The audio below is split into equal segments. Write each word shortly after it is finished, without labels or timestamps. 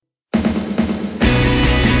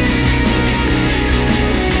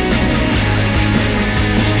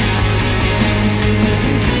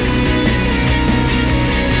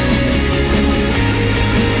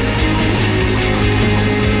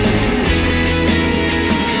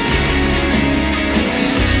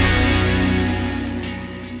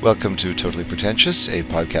Welcome to Totally Pretentious, a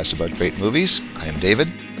podcast about great movies. I am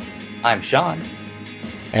David. I'm Shaun.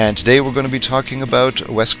 And today we're going to be talking about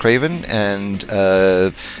Wes Craven and,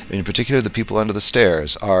 in particular, The People Under the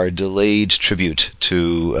Stairs, our delayed tribute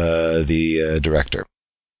to the director.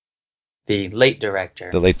 The late director.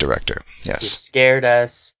 The late director, Who yes. scared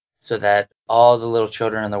us so that all the little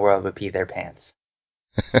children in the world would pee their pants.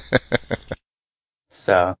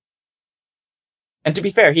 So... And to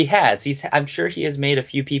be fair, he has. I'm sure he has made a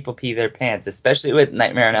few people pee their pants, especially with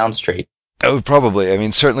Nightmare on Elm Street. Oh, probably. I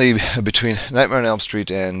mean, certainly between Nightmare on Elm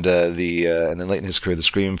Street and and then late in his career, the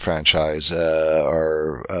Scream franchise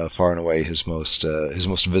are far and away his most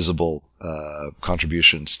visible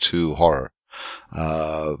contributions to horror.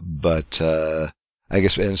 But I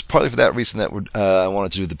guess, and it's partly for that reason that I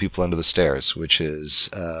wanted to do The People Under the Stairs, which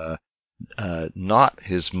is not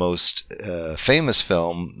his most famous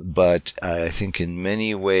film, but I think in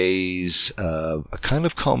many ways a kind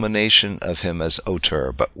of culmination of him as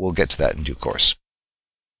auteur, but we'll get to that in due course.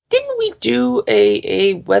 Didn't we do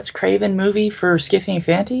a Wes Craven movie for Skiffy and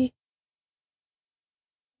Fanty?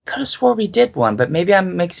 Could have swore we did one, but maybe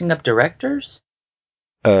I'm mixing up directors?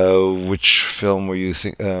 Which film were you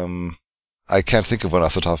I can't think of one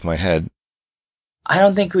off the top of my head. I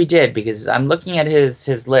don't think we did, because I'm looking at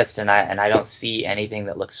his list and I don't see anything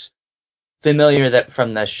that looks familiar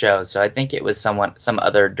from the show. So I think it was some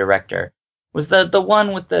other director. Was the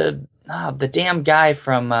one with the damn guy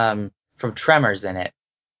from Tremors in it?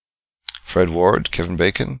 Fred Ward, Kevin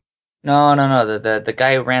Bacon. No. The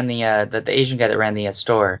guy who ran the Asian guy that ran the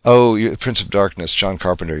store. Oh, Prince of Darkness, John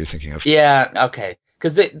Carpenter. You're thinking of? Yeah. Okay.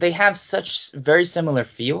 Because they have such very similar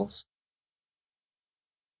feels.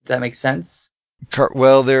 Does that make sense?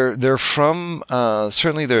 Well, they're from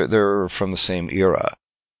certainly they're from the same era,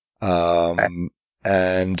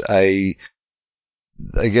 and I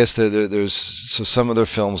guess there's so some of their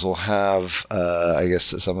films will have I guess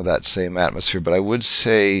some of that same atmosphere, but I would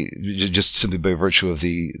say just simply by virtue of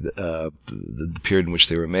the period in which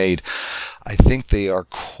they were made, I think they are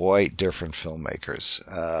quite different filmmakers.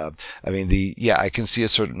 I mean, I can see a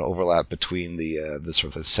certain overlap between the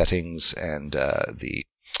sort of the settings and the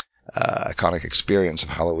iconic experience of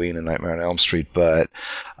Halloween and Nightmare on Elm Street, but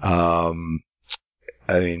I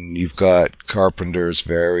mean, you've got Carpenter's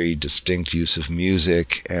very distinct use of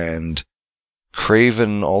music, and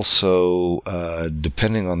Craven also,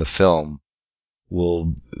 depending on the film,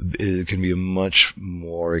 can be a much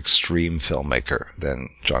more extreme filmmaker than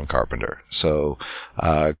John Carpenter. So,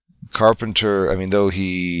 Carpenter, I mean, though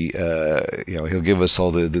he, he'll give us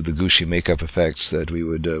all the Gucci makeup effects that we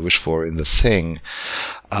would wish for in The Thing,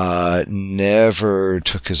 never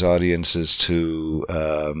took his audiences to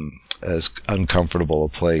as uncomfortable a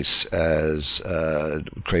place as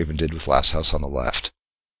Craven did with Last House on the Left.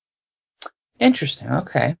 Interesting.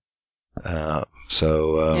 Okay. Yeah,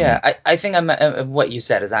 I think what you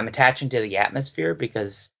said is I'm attaching to the atmosphere,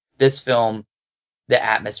 because this film, the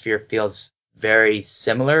atmosphere feels very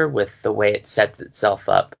similar with the way it sets itself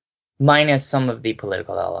up, minus some of the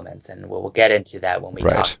political elements, and we'll get into that when we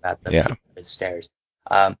talk about the People Under the Stairs.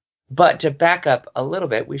 But to back up a little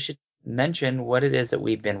bit, we should mention what it is that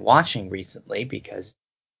we've been watching recently, because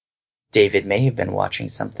David may have been watching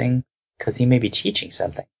something, because he may be teaching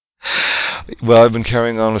something. Well, I've been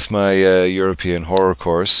carrying on with my European horror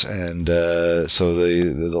course, and so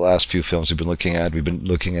the last few films we've been looking at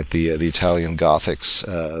the Italian Gothics,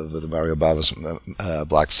 the Mario Bava's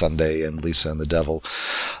Black Sunday and Lisa and the Devil,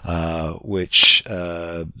 which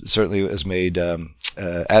certainly has made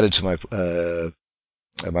added to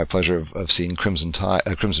my pleasure of seeing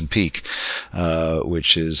Crimson Peak,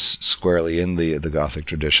 which is squarely in the Gothic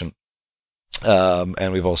tradition.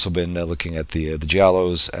 And we've also been looking at the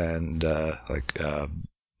Giallos and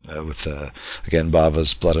with again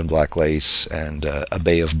Bava's Blood and Black Lace and A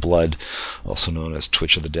Bay of Blood, also known as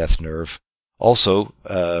Twitch of the Death Nerve. Also,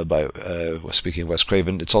 speaking of Wes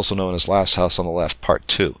Craven, it's also known as Last House on the Left Part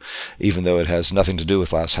 2, even though it has nothing to do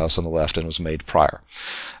with Last House on the Left and was made prior.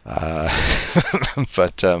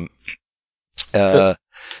 But so I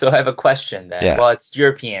have a question then. Yeah. Well, it's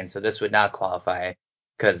European, so this would not qualify.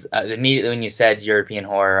 Because immediately when you said European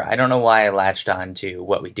horror, I don't know why I latched on to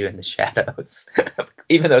What We Do in the Shadows,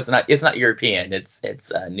 even though it's not European, it's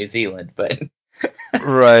New Zealand, but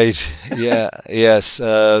right, yeah, yes.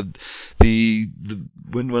 When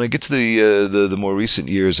I get to the more recent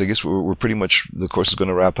years, I guess we're pretty much, the course is going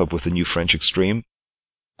to wrap up with the new French Extreme.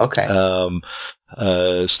 Okay.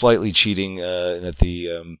 Slightly cheating that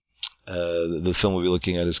the film we'll be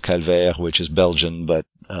looking at is Calvaire, which is Belgian but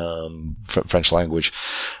French language,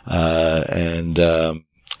 and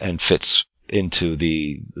fits into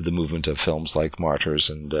the movement of films like Martyrs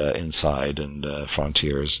and Inside and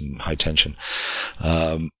Frontiers and High Tension.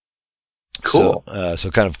 Cool. So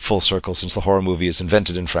kind of full circle. Since the horror movie is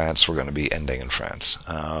invented in France, we're going to be ending in France.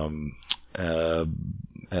 But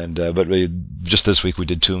just this week we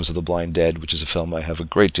did Tombs of the Blind Dead, which is a film I have a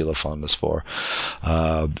great deal of fondness for.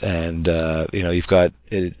 You've got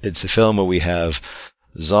it's a film where we have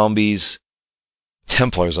zombies,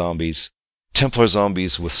 Templar zombies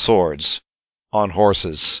with swords on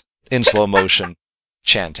horses in slow motion,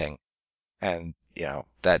 chanting, and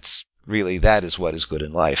that is what is good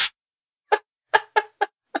in life.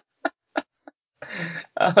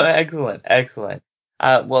 Oh, excellent, excellent.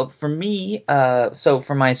 Well, for me, so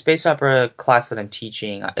for my space opera class that I'm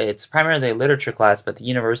teaching, it's primarily a literature class, but the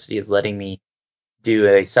university is letting me do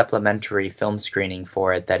a supplementary film screening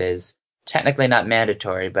for it that is technically not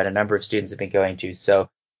mandatory, but a number of students have been going to. So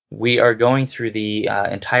we are going through the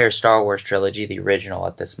entire Star Wars trilogy, the original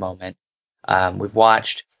at this moment. We've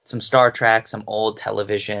watched some Star Trek, some old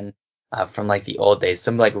television from like the old days,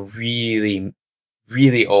 some like really,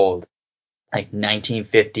 really old, like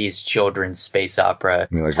 1950s children's space opera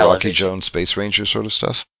I mean, like Rocky television. Jones, Space Ranger sort of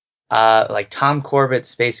stuff. Like Tom Corbett's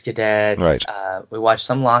Space Cadets. Right. We watched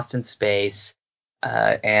some Lost in Space,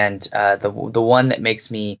 and the one that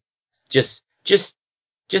makes me just just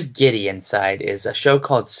just giddy inside is a show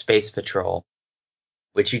called Space Patrol,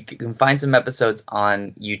 which you can find some episodes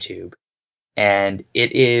on YouTube, and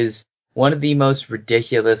it is one of the most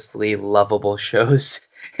ridiculously lovable shows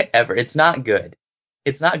ever. It's not good.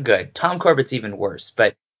 It's not good. Tom Corbett's even worse,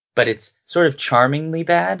 but it's sort of charmingly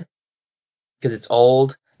bad because it's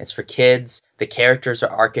old. It's for kids. The characters are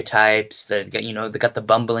archetypes. They got the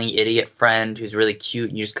bumbling idiot friend who's really cute,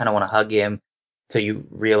 and you just kind of want to hug him till you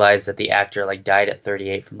realize that the actor like died at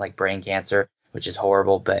 38 from like brain cancer, which is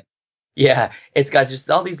horrible. But yeah, it's got just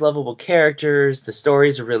all these lovable characters. The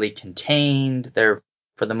stories are really contained. They're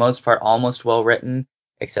for the most part almost well written,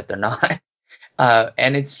 except they're not.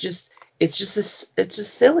 And it's just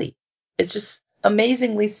silly. It's just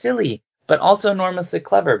amazingly silly, but also enormously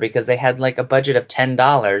clever because they had like a budget of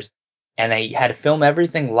 $10 and they had to film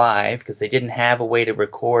everything live because they didn't have a way to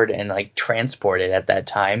record and like transport it at that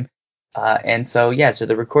time. And so, yeah, so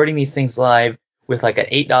they're recording these things live with like an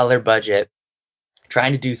 $8 budget,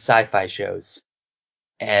 trying to do sci-fi shows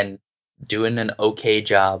and doing an okay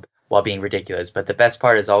job while being ridiculous. But the best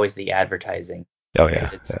part is always the advertising. Oh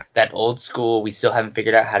Because yeah, it's yeah. that old school, we still haven't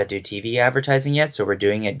figured out how to do TV advertising yet, so we're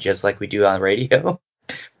doing it just like we do on radio,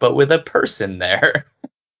 but with a person there.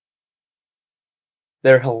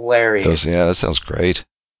 They're hilarious. That sounds great.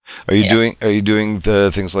 Yeah. Are you doing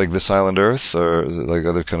the things like This Island Earth or like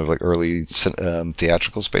other kind of like early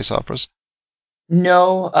theatrical space operas?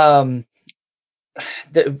 No, I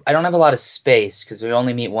don't have a lot of space because we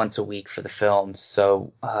only meet once a week for the films,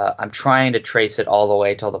 so I'm trying to trace it all the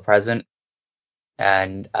way till the present.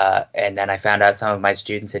 And then I found out some of my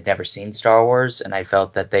students had never seen Star Wars, and I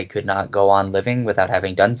felt that they could not go on living without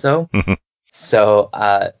having done so. So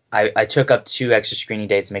I took up 2 extra screening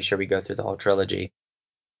days to make sure we go through the whole trilogy.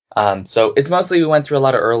 So it's mostly we went through a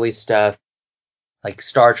lot of early stuff, like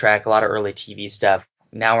Star Trek, a lot of early TV stuff.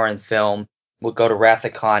 Now we're in film. We'll go to Wrath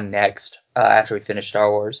of Khan next after we finish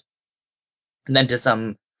Star Wars, and then to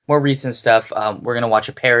some more recent stuff. We're gonna watch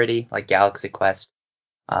a parody like Galaxy Quest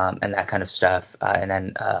and that kind of stuff. And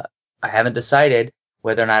then I haven't decided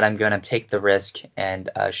whether or not I'm going to take the risk and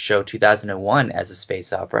show 2001 as a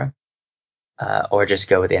space opera, or just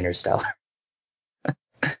go with Interstellar.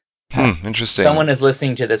 Interesting. Someone is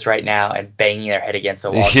listening to this right now and banging their head against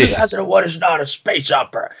the wall. 2001 is not a space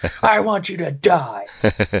opera. I want you to die.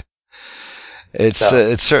 So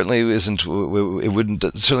It certainly isn't.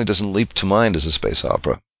 It certainly doesn't leap to mind as a space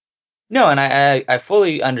opera. no, and I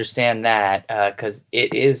fully understand that because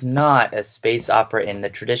it is not a space opera in the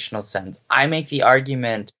traditional sense. I make the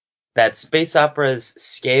argument that space opera's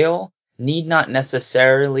scale need not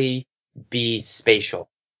necessarily be spatial,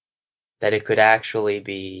 that it could actually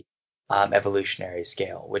be evolutionary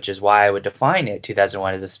scale, which is why I would define it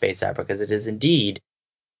 2001 as a space opera because it is indeed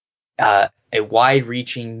a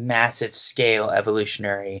wide-reaching, massive scale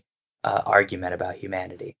evolutionary argument about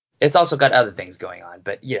humanity. It's also got other things going on,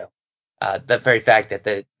 but the very fact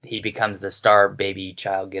that he becomes the star baby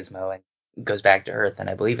child Gizmo and goes back to Earth, and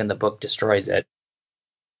I believe in the book destroys it.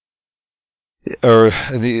 Or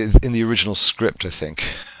in the original script, I think.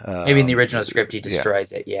 Maybe in the original script he Yeah,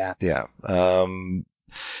 destroys it. Yeah, yeah. we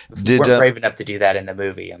Did weren't brave enough to do that in the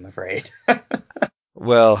movie, I'm afraid.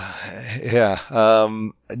 Well, yeah.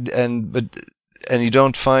 And but And you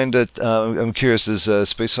don't find that, I'm curious, is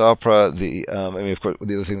space opera, I mean, of course,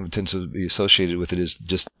 the other thing that tends to be associated with it is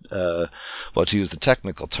just, well, to use the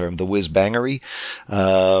technical term, the whiz-bangery.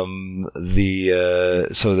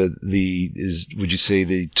 Would you say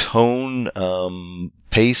the tone,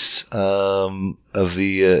 pace, of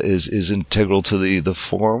is integral to the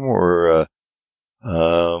form, or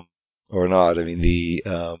not? I mean,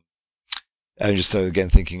 I'm just, again,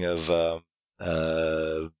 thinking of,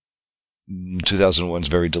 2001's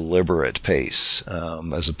very deliberate pace,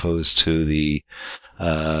 as opposed to the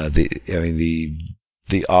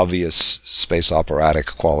obvious space operatic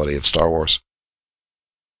quality of Star Wars.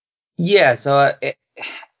 Yeah, so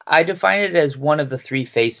I define it as one of the three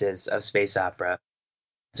faces of space opera.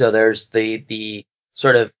 So there's the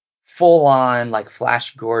sort of full on like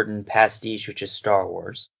Flash Gordon pastiche, which is Star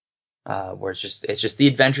Wars, where it's just the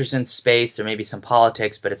adventures in space. There may be some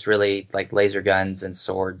politics, but it's really like laser guns and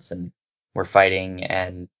swords, and we're fighting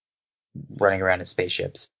and running around in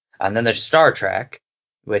spaceships. And then there's Star Trek,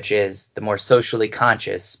 which is the more socially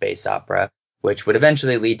conscious space opera, which would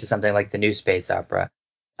eventually lead to something like the new space opera.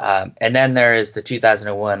 And then there is the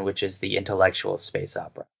 2001, which is the intellectual space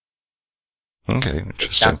opera. Okay, Which interesting.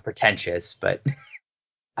 sounds pretentious, but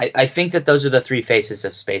I think that those are the three faces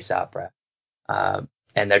of space opera. And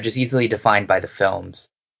they're just easily defined by the films.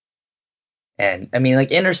 And I mean,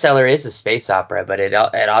 like Interstellar is a space opera, but it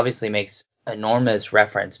obviously makes enormous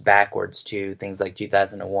reference backwards to things like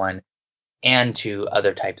 2001 and to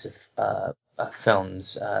other types of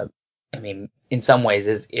films. I mean, in some ways,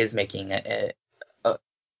 is making a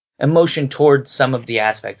motion towards some of the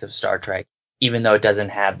aspects of Star Trek, even though it doesn't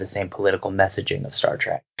have the same political messaging of Star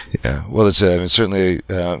Trek. Yeah, well, I mean, certainly,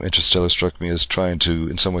 Interstellar struck me as trying to,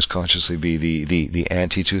 in some ways, consciously be the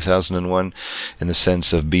anti 2001, in the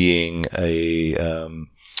sense of being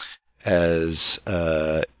as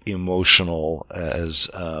emotional as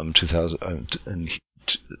 2000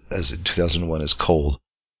 as 2001 is cold.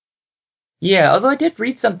 Yeah, although I did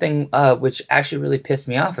read something which actually really pissed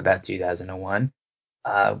me off about 2001.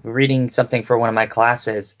 Reading something for one of my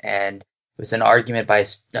classes, and it was an argument by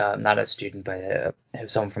not a student, but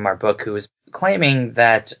someone from our book who was claiming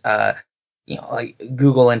that like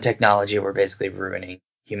Google and technology were basically ruining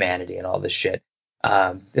humanity and all this shit.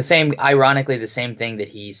 Ironically, the same thing that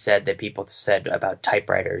he said that people said about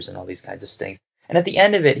typewriters and all these kinds of things. And at the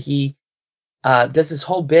end of it, he does this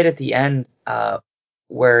whole bit at the end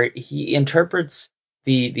where he interprets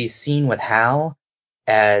the scene with Hal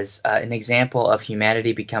as an example of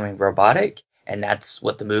humanity becoming robotic, and that's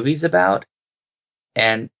what the movie's about.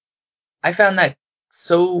 And I found that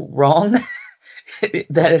so wrong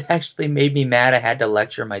that it actually made me mad. I had to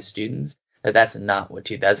lecture my students that that's not what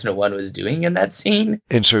 2001 was doing in that scene.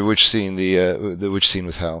 And sorry, which scene? The which scene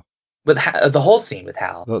with Hal? With the whole scene with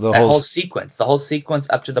Hal, The that whole the whole sequence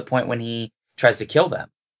up to the point when he tries to kill them.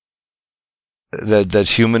 that the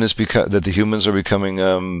humans are becoming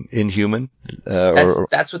inhuman,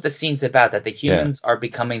 That's what the scene's about. That the yeah, humans are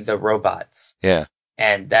becoming the robots, yeah.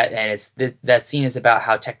 and that scene is about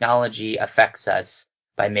how technology affects us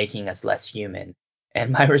by making us less human.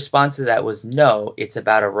 And my response to that was no, it's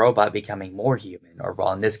about a robot becoming more human, or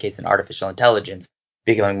well, in this case, an artificial intelligence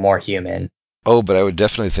becoming more human. Oh, but I would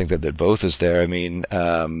definitely think that both is there. I mean,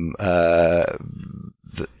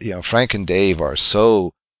 Frank and Dave are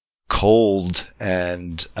so cold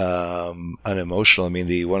and unemotional. I mean,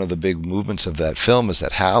 the one of the big movements of that film is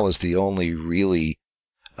that Hal is the only really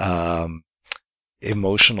um,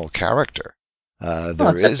 emotional character. Well, There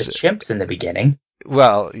except the is, chimps in the beginning.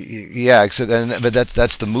 well, yeah, but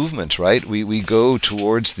that's the movement, right? We go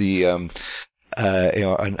towards the an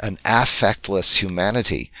affectless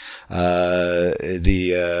humanity.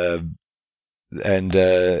 The and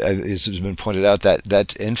It's been pointed out that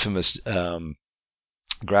that infamous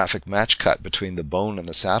graphic match cut between the bone and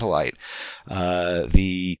the satellite,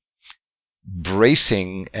 the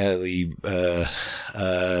bracingly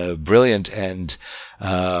brilliant and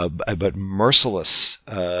but merciless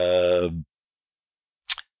uh,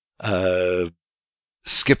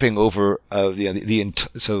 skipping over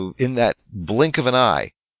so in that blink of an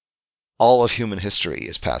eye, all of human history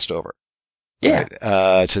is passed over. Yeah,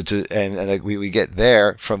 Right. Like we get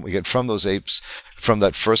from those apes, from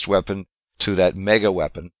that first weapon to that mega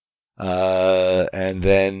weapon. And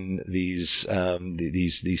then these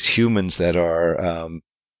humans that are,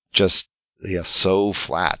 just, yeah, so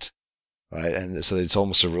flat. Right. And so it's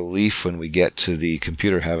almost a relief when we get to the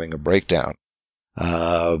computer having a breakdown.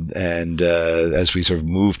 As we sort of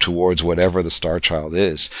move towards whatever the Star Child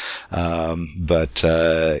is. Yeah,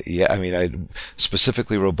 I mean,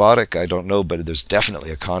 specifically robotic, I don't know, but there's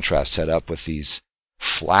definitely a contrast set up with these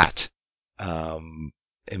flat,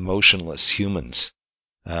 emotionless humans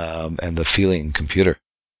and the feeling computer.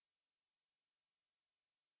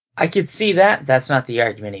 I could see that. That's not the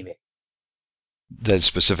argument he made. That's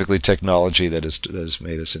specifically technology that has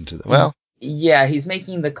made us into the well. Yeah, he's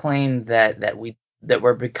making the claim that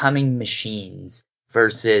we're becoming machines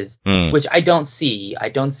versus which I don't see. I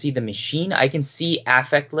don't see the machine. I can see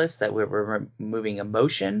affectless that we're removing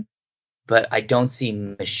emotion, but I don't see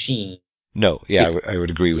machine. No, yeah, I would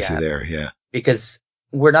agree with you there. Yeah, because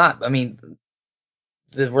we're not. I mean,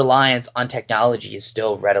 the reliance on technology is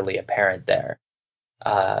still readily apparent there,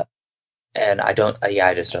 and I don't.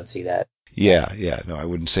 I just don't see that. Yeah. No, I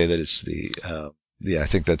wouldn't say that it's the. I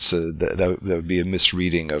think that's that would be a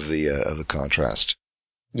misreading of the contrast.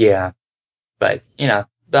 Yeah, but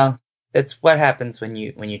well, it's what happens when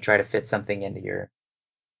you try to fit something into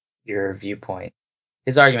your viewpoint.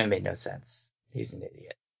 His argument made no sense. He's an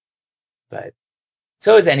idiot. But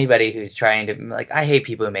so is anybody who's trying to, like, I hate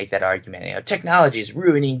people who make that argument. Technology is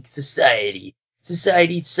ruining society.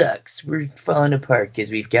 Society sucks. We're falling apart because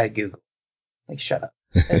we've got Google. Like, shut up.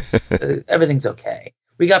 It's everything's okay.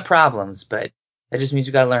 We got problems, but that just means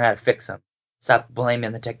we got to learn how to fix them. Stop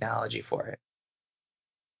blaming the technology for it.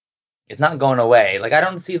 It's not going away. Like, I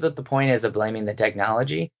don't see that the point is of blaming the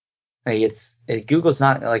technology. Like, Google's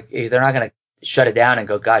not like they're not gonna shut it down and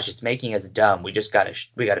go, gosh, it's making us dumb. We just gotta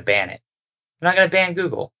ban it. They're not gonna ban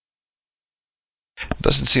Google.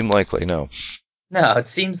 Doesn't seem likely, no. No, it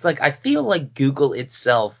seems like I feel like Google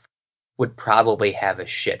itself would probably have a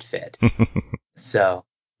shit fit. So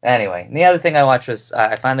anyway, the other thing I watched was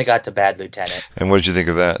I finally got to Bad Lieutenant. And what did you think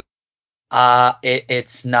of that?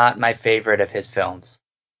 It's not my favorite of his films.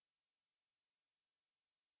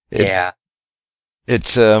 Yeah.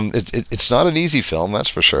 It's not an easy film, that's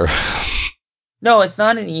for sure. No, it's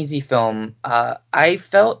not an easy film. I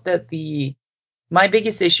felt that my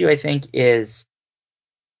biggest issue, I think, is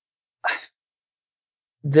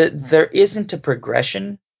that there isn't a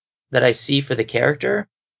progression that I see for the character,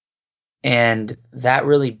 and that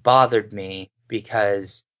really bothered me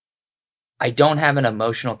because I don't have an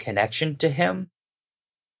emotional connection to him.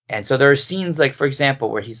 And so there are scenes like, for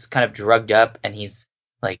example, where he's kind of drugged up and he's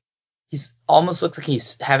almost looks like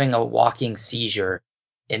he's having a walking seizure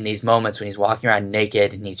in these moments when he's walking around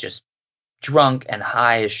naked and he's just drunk and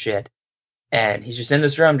high as shit. And he's just in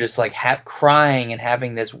this room, just like crying and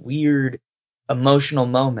having this weird emotional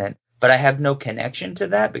moment. But I have no connection to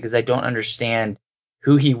that because I don't understand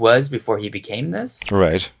who he was before he became this.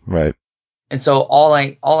 Right. And so all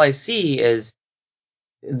I see is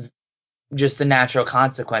just the natural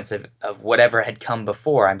consequence of whatever had come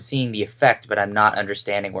before. I'm seeing the effect, but I'm not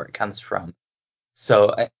understanding where it comes from.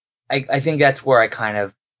 So I think that's where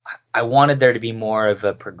I wanted there to be more of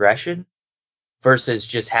a progression versus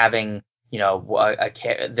just having,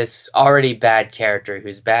 this already bad character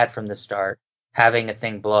who's bad from the start, having a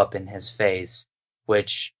thing blow up in his face,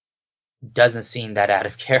 which doesn't seem that out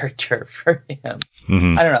of character for him.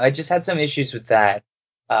 Mm-hmm. I don't know. I just had some issues with that.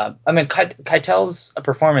 I mean, Keitel's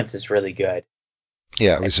performance is really good.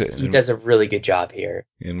 Yeah, he does a really good job here.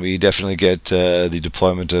 And we definitely get the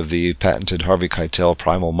deployment of the patented Harvey Keitel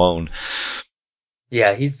primal moan.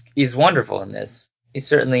 Yeah, he's wonderful in this. He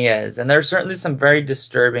certainly is. And there are certainly some very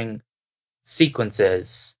disturbing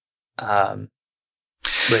sequences,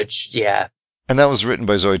 which, yeah. And that was written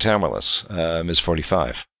by Zoe Tamerlis, Ms.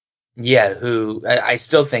 45. Yeah, who I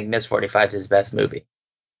still think Miss 45 is his best movie.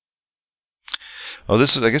 Oh,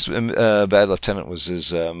 I guess, Bad Lieutenant was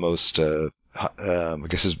his most, I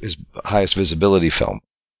guess, his highest visibility film.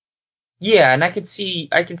 Yeah, and I can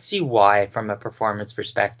see why from a performance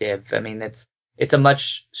perspective. I mean, it's a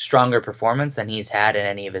much stronger performance than he's had in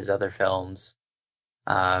any of his other films.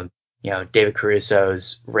 David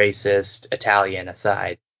Caruso's racist Italian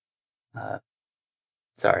aside.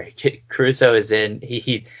 Sorry, Caruso is in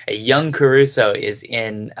a young Caruso is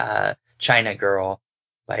in China Girl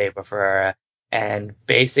by April Ferrara and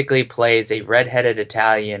basically plays a redheaded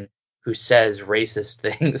Italian who says racist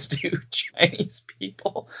things to Chinese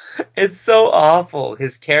people. It's so awful,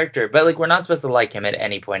 his character. But like, we're not supposed to like him at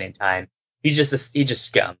any point in time. He's just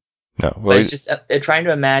scum. No, well, but it's just trying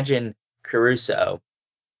to imagine Caruso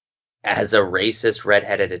as a racist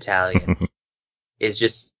redheaded Italian is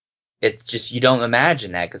just, it's just, you don't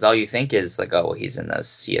imagine that because all you think is like, oh, well, he's in those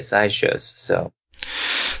CSI shows. So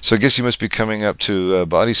I guess you must be coming up to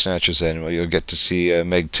Body Snatchers then, where you'll get to see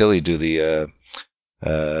Meg Tilly do the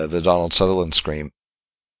Donald Sutherland scream.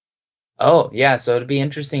 Oh yeah, so it'll be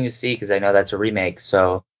interesting to see because I know that's a remake.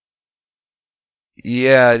 So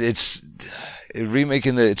yeah, it's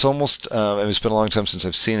remaking the. It's almost. It's been a long time since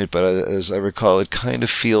I've seen it, but as I recall, it kind of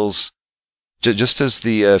feels just as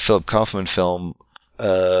the Philip Kaufman film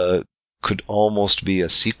uh, could almost be a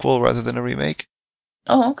sequel rather than a remake.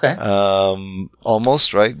 Oh, okay.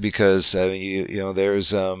 Almost, right? Because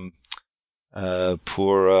there's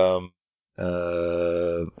poor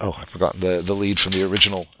I've forgotten the lead from the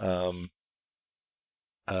original.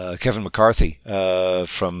 Kevin McCarthy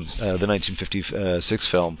from the 1956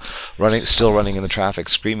 film, still running in the traffic,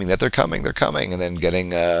 screaming that they're coming, and then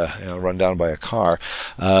getting run down by a car.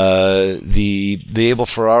 The Abel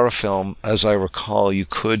Ferrara film, as I recall, you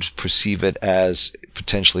could perceive it as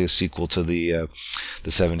potentially a sequel to the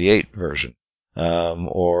 '78 version,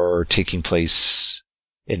 or taking place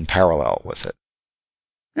in parallel with it.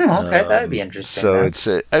 Oh, okay. That'd be interesting So then. it's,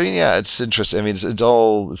 it's interesting. I mean,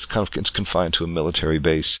 it's confined to a military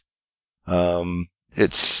base.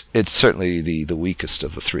 It's certainly the weakest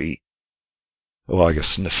of the three. Well, I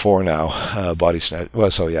guess four now. Body snatch. Well,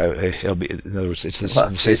 so yeah, it'll be. In other words, I'm Well,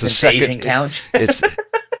 gonna say it's the isn't second. Asian count? It's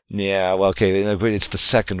yeah. Well, okay. It's the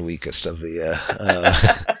second weakest of the.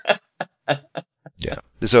 Yeah.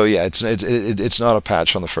 So yeah, it's not a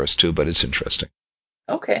patch on the first two, but it's interesting.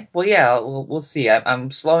 Okay. Well, yeah, we'll see.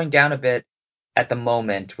 I'm slowing down a bit at the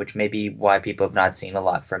moment, which may be why people have not seen a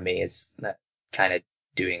lot from me, is that kind of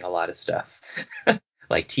doing a lot of stuff.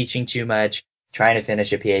 Like teaching too much, trying to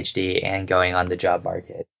finish a PhD, and going on the job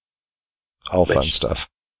market. All fun Which, stuff.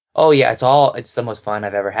 oh yeah, it's the most fun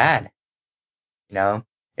I've ever had. You know?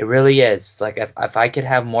 It really is. Like if I could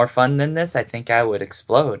have more fun than this, I think I would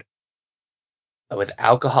explode with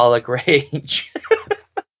alcoholic rage.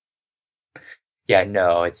 Yeah,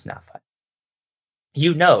 no, it's not fun.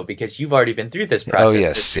 You know, because you've already been through this Oh process,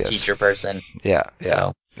 yes, Mr. yes. Teacher Person. Yeah, yeah,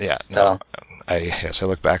 So, yeah. No, so I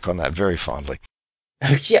look back on that very fondly.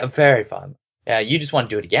 yeah, very fun. Yeah, you just want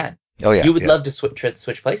to do it again. Oh yeah, You would yeah. love to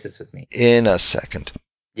switch places with me. In a second.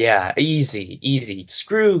 Yeah, easy, easy.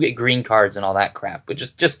 Screw green cards and all that crap, but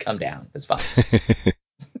just come down. It's fine.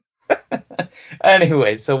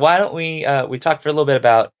 Anyway, so why don't we talked for a little bit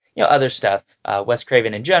about other stuff, Wes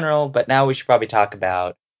Craven in general, but now we should probably talk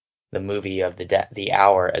about the movie of the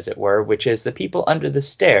hour, as it were, which is The People Under the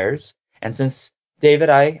Stairs. And since David,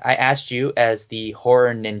 I asked you as the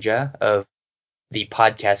horror ninja of the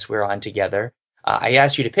podcast we're on together, I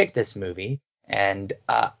asked you to pick this movie, and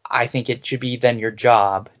I think it should be then your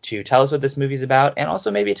job to tell us what this movie's about, and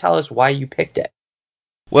also maybe tell us why you picked it.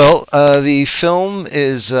 Well, the film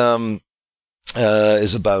is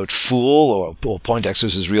about Fool, or well,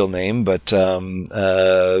 Poindexter's his real name, but played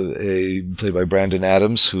by Brandon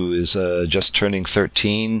Adams, who is just turning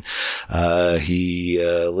 13. He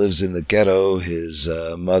lives in the ghetto. His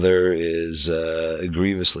mother is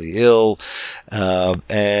grievously ill,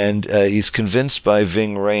 and he's convinced by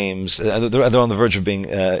Ving Rhames. They're on the verge of being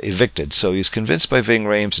evicted, so he's convinced by Ving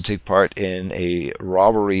Rhames to take part in a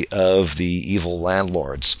robbery of the evil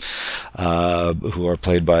landlords, who are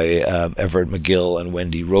played by Everett McGill and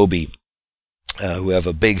Wendy Roby, who have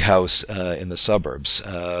a big house in the suburbs,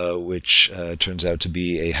 which turns out to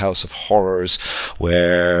be a house of horrors,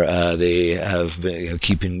 where they have been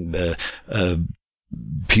keeping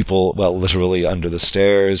people, well, literally under the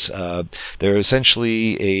stairs. They're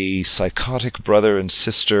essentially a psychotic brother and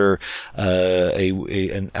sister,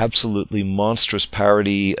 an absolutely monstrous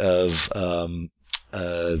parody of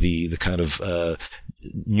the kind of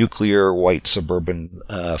nuclear white suburban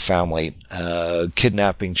family,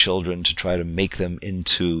 kidnapping children to try to make them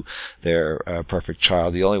into their perfect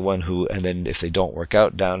child. The only one who, and then if they don't work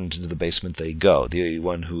out, down into the basement they go. The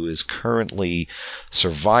one who is currently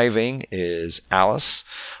surviving is Alice.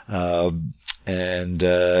 And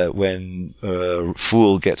when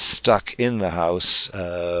Fool gets stuck in the house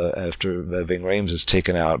after Ving Rhames is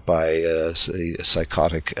taken out by a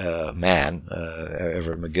psychotic man,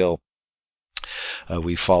 Everett McGill,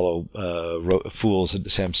 we follow Fool's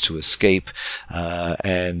attempts to escape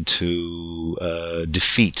and to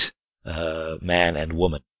defeat man and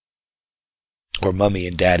woman, or mummy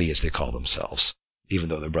and daddy as they call themselves, even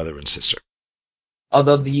though they're brother and sister.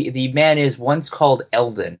 Although the man is once called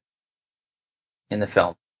Eldon in the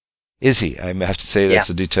film. Is he? I have to say Yeah. that's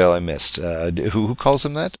a detail I missed. Who calls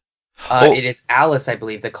him that? Oh, It is Alice, I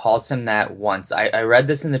believe, that calls him that once. I read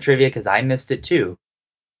this in the trivia because I missed it too.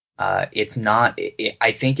 It's not.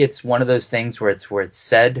 I think it's one of those things where it's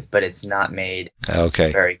said, but it's not made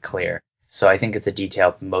okay. very clear. So I think it's a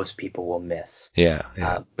detail most people will miss. Yeah,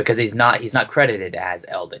 yeah. Because he's not credited as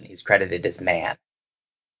Eldon. He's credited as man.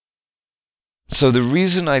 So the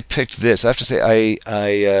reason I picked this, I have to say,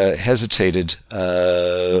 I hesitated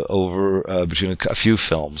over between a few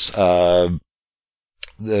films. I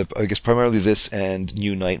guess primarily this and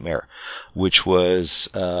New Nightmare, which was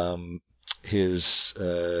his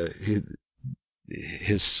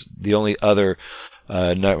the only other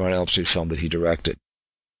Nightmare on Elm Street film that he directed.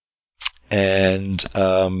 And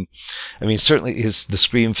I mean, certainly the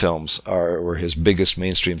Scream films were his biggest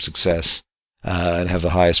mainstream success, and have the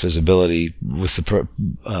highest visibility with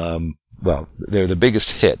well, they're the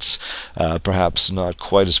biggest hits, perhaps not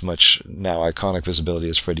quite as much now iconic visibility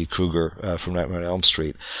as Freddy Krueger from Nightmare on Elm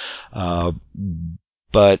Street.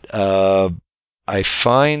 But I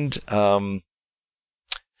find the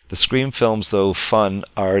Scream films, though fun,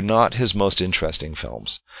 are not his most interesting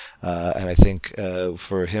films. And I think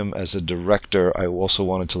for him as a director, I also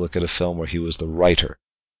wanted to look at a film where he was the writer.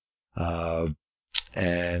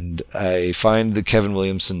 And I find the Kevin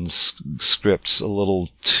Williamson's scripts a little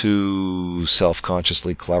too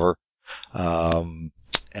self-consciously clever, and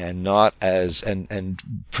not as and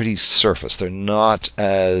pretty surface. They're not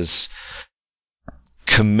as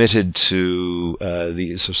committed to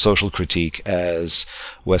the sort of social critique as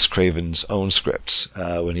Wes Craven's own scripts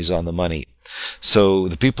when he's on the money. So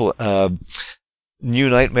the people. New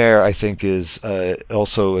Nightmare, I think, is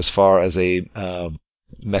also, as far as a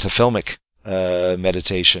metafilmic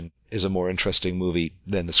meditation, is a more interesting movie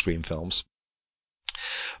than the Scream films.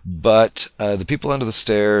 But The People Under the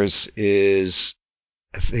Stairs is,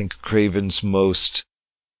 I think, Craven's most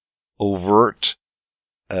overt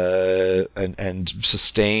and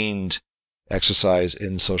sustained exercise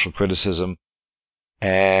in social criticism,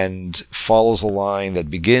 and follows a line that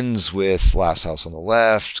begins with Last House on the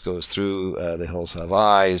Left, goes through The Hills Have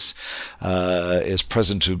Eyes, is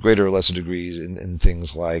present to greater or lesser degrees in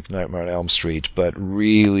things like Nightmare on Elm Street, but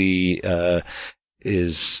really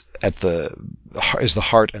is the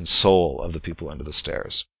heart and soul of The People Under the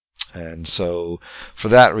Stairs. And so, for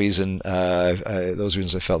that reason, those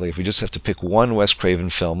reasons, I felt like if we just have to pick one Wes Craven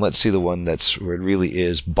film, let's see the one where it really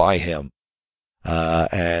is by him.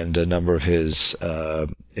 And a number of his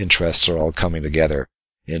interests are all coming together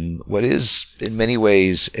in what is, in many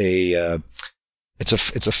ways, it's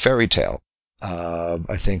a fairy tale.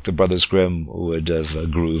 I think the Brothers Grimm would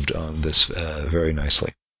have grooved on this very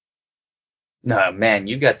nicely. No, man,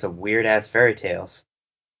 you got some weird ass fairy tales.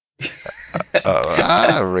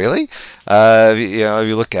 Really?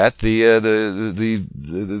 You look at the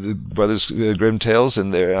Brothers Grimm tales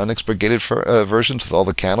and their unexpurgated versions with all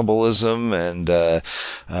the cannibalism and Okay,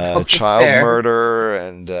 child fair. murder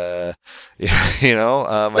and I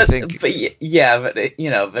think. But yeah, but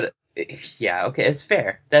yeah, okay, it's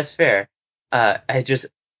fair. That's fair. I just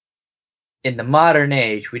in the modern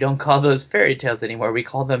age, we don't call those fairy tales anymore. We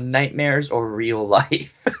call them nightmares or real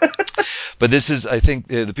life. But this is, I think,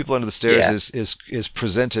 The People Under the Stairs Yeah. is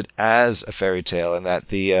presented as a fairy tale, and that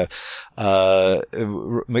the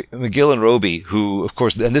McGill and Roby, who, of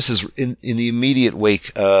course, and this is in the immediate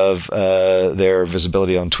wake of their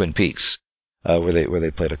visibility on Twin Peaks, where they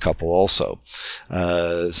played a couple also.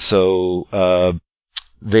 But the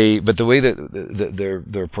way that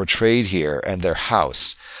they're portrayed here and their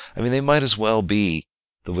house, I mean, they might as well be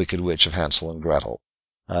the Wicked Witch of Hansel and Gretel.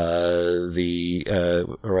 Or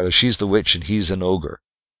rather, she's the witch and he's an ogre.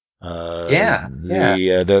 Yeah,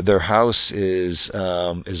 yeah. Their house is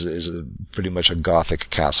pretty much a Gothic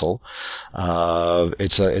castle.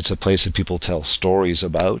 It's a place that people tell stories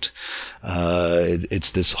about.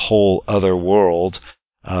 It's this whole other world,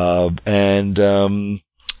 and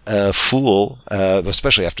Fool,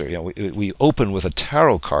 especially after we open with a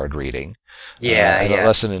tarot card reading. Yeah, And a yeah.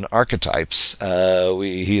 lesson in archetypes.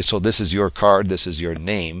 He is told, this is your card, this is your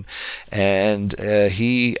name, and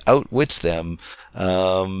he outwits them,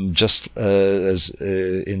 just as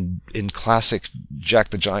in classic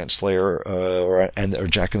Jack the Giant Slayer or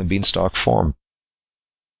Jack and the Beanstalk form.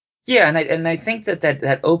 Yeah, and I think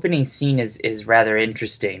that opening scene is rather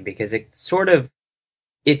interesting because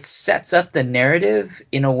it sets up the narrative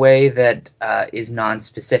in a way that is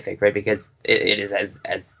non-specific, right? Because it is,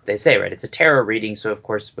 as they say, right? It's a tarot reading, so of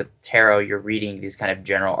course with tarot you're reading these kind of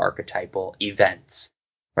general archetypal events,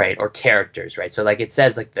 right? Or characters, right? So like it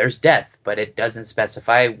says like there's death, but it doesn't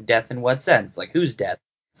specify death in what sense. Like whose death?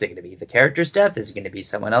 Is it going to be the character's death? Is it going to be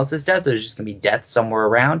someone else's death? Or is it just going to be death somewhere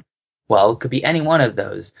around? Well, it could be any one of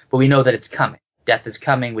those, but we know that it's coming. Death is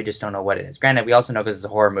coming. We just don't know what it is. Granted, we also know because it's a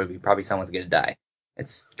horror movie, probably someone's going to die.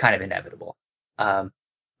 It's kind of inevitable. Um,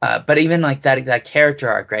 but even like that character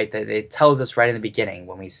arc, right? That it tells us right in the beginning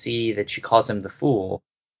when we see that she calls him the fool,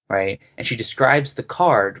 right? And she describes the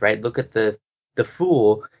card, right? Look at the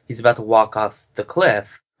fool. He's about to walk off the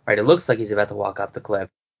cliff, right? It looks like he's about to walk off the cliff.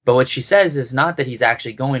 But what she says is not that he's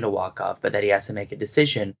actually going to walk off, but that he has to make a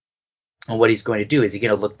decision on what he's going to do. Is he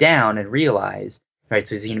going to look down and realize, right?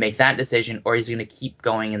 So is he going to make that decision, or is he going to keep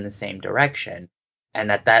going in the same direction? And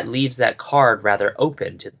that leaves that card rather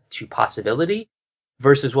open to possibility.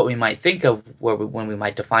 versus what we might think of when we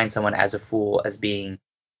might define someone as a fool as being,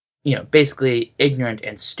 basically ignorant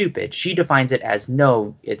and stupid. She defines it as,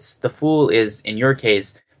 no, it's the fool is, in your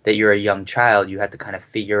case, that you're a young child. You have to kind of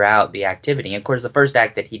figure out the activity. And of course, the first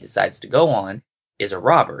act that he decides to go on is a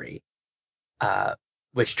robbery, uh,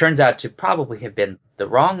 which turns out to probably have been the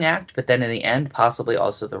wrong act, but then in the end, possibly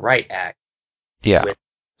also the right act, Yeah. with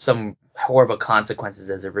some horrible consequences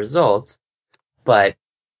as a result. But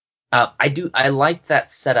I like that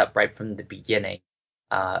setup right from the beginning.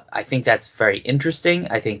 I think that's very interesting.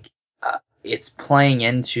 I think it's playing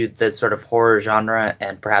into the sort of horror genre,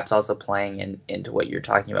 and perhaps also playing into what you're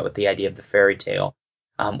talking about with the idea of the fairy tale,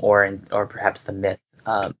 or perhaps the myth.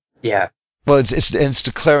 Yeah. Well, it's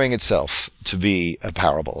declaring itself to be a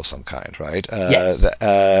parable of some kind, right? Yes.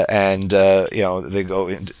 And they go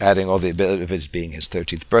in, adding all the bit of it being his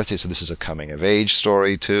 13th birthday, so this is a coming of age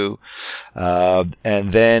story too. And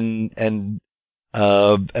then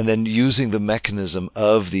using the mechanism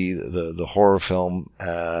of the horror film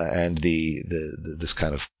and the this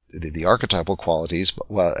kind of the archetypal qualities,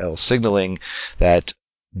 while signaling that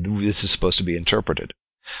this is supposed to be interpreted,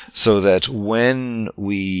 so that when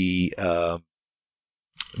we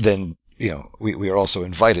then we are also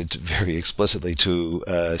invited very explicitly to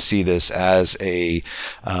see this as a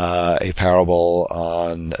parable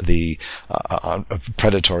on the on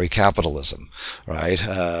predatory capitalism, right?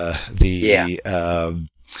 Yeah.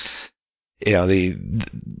 The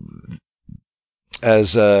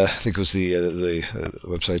as I think it was the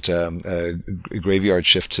website Graveyard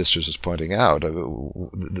Shift Sisters was pointing out,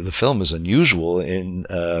 the film is unusual in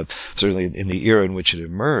certainly in the era in which it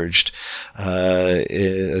emerged,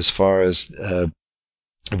 as far as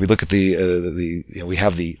if we look at we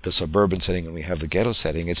have the suburban setting and we have the ghetto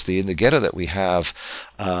setting. It's in the ghetto that we have,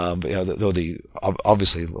 though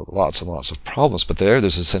obviously lots and lots of problems, but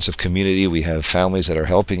there's a sense of community. We have families that are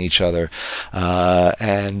helping each other,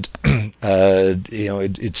 and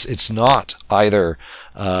it's not either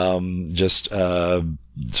just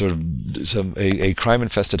sort of a crime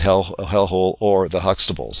infested hellhole, or the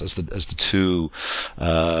Huxtables as the two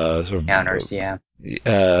sort of Counters. Yeah.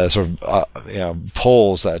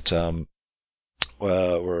 poles that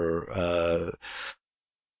were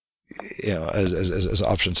as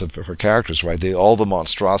options for characters, right? All the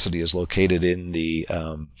monstrosity is located in the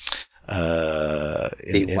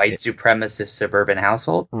The white supremacist suburban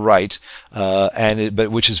household. right,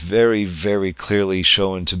 but which is very, very clearly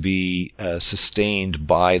shown to be sustained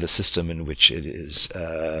by the system in which it is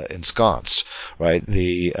ensconced, right?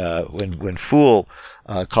 When Fool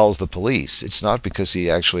calls the police, it's not because he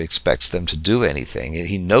actually expects them to do anything.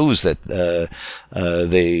 He knows that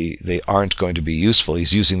they aren't going to be useful.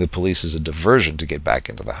 He's using the police as a diversion to get back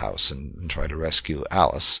into the house and try to rescue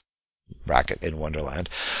Alice, bracket, in Wonderland.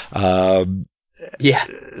 Yeah.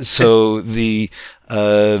 So we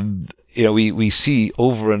see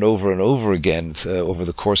over and over and over again over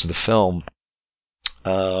the course of the film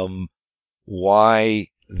why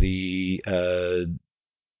the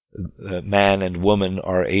man and woman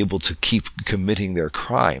are able to keep committing their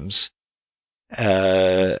crimes,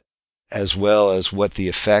 as well as what the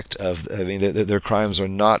effect of, I mean, their crimes are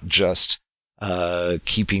not just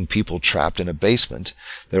keeping people trapped in a basement.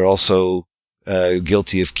 They're also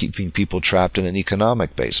guilty of keeping people trapped in an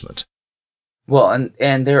economic basement. Well,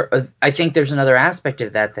 and I think there's another aspect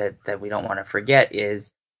of that we don't want to forget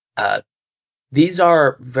is, these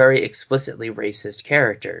are very explicitly racist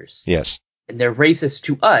characters. Yes. And they're racist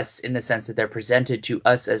to us in the sense that they're presented to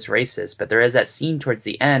us as racist. But there is that scene towards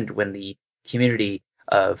the end when the community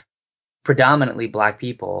of predominantly black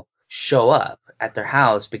people show up at their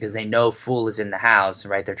house because they know Fool is in the house,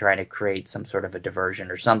 right? They're trying to create some sort of a diversion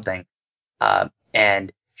or something.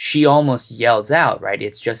 And she almost yells out, right?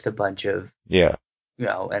 It's just a bunch of, Yeah.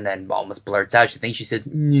 and then almost blurts out. She thinks she says,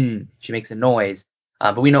 mm. She makes a noise.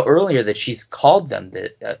 But we know earlier that she's called them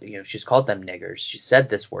she's called them niggers. She said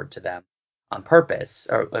this word to them on purpose,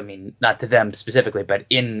 or I mean, not to them specifically, but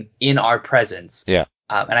in our presence. Yeah.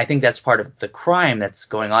 And I think that's part of the crime that's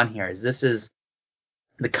going on here. This is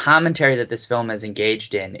the commentary that this film is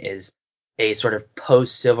engaged in is a sort of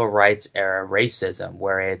post-civil rights era racism,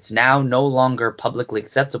 where it's now no longer publicly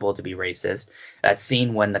acceptable to be racist. That's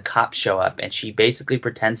seen when the cops show up, and she basically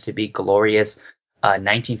pretends to be glorious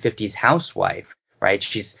 1950s housewife, right?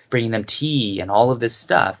 She's bringing them tea and all of this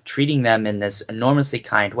stuff, treating them in this enormously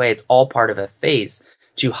kind way. It's all part of a face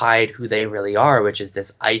to hide who they really are, which is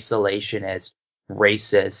this isolationist,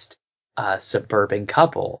 racist, suburban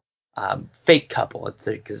couple. Fake couple,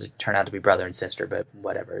 because it turned out to be brother and sister, but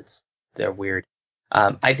whatever, they're weird.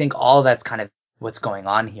 I think all of that's kind of what's going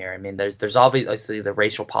on here. I mean, there's obviously the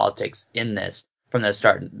racial politics in this, from the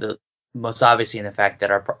start. The most obviously in the fact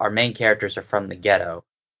that our main characters are from the ghetto.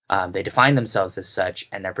 They define themselves as such,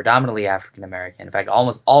 and they're predominantly African American. In fact,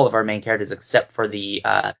 almost all of our main characters, except for the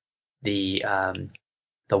the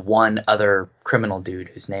one other criminal dude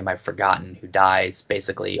whose name I've forgotten, who dies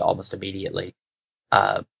basically almost immediately.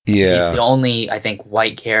 Uh, he's the Yeah, only, I think,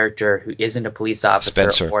 white character who isn't a police officer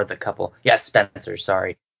Spencer. or the couple. Yeah, Spencer,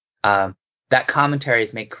 sorry. Um, that commentary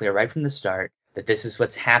is made clear right from the start that this is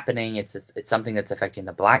what's happening. It's something that's affecting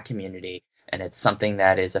the black community, and it's something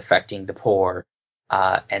that is affecting the poor,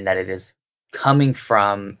 and that it is coming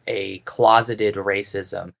from a closeted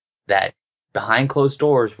racism that behind closed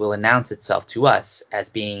doors will announce itself to us as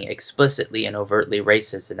being explicitly and overtly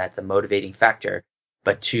racist, and that's a motivating factor,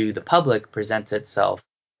 but to the public presents itself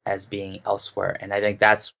as being elsewhere. And I think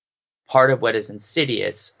that's part of what is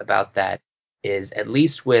insidious about that is, at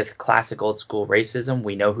least with classic old school racism,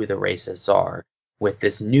 we know who the racists are. With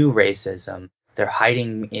this new racism, they're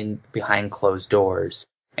hiding in behind closed doors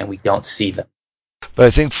and we don't see them. But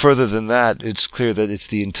I think further than that, it's clear that it's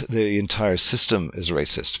the entire system is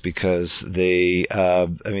racist because they, I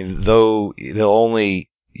mean, though they'll only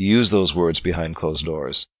use those words behind closed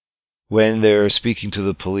doors. When they're speaking to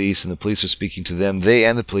the police and the police are speaking to them, they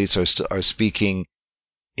and the police are speaking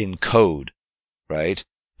in code, right?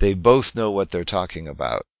 They both know what they're talking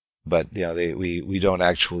about, but we don't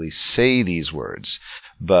actually say these words.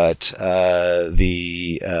 But when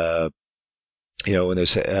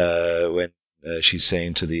there's when she's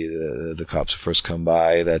saying to the cops who first come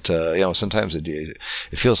by that sometimes it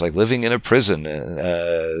feels like living in a prison, and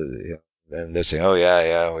they're saying,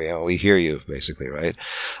 oh we hear you, basically, right?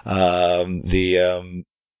 The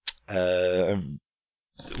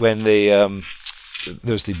when they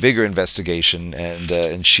there's the bigger investigation,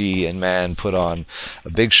 and she and Man put on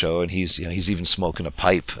a big show, and he's even smoking a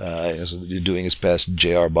pipe, doing his best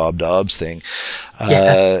J.R. Bob Dobbs thing.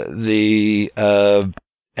 Yeah. The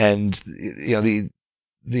and the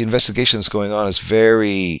investigation that's going on is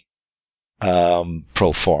very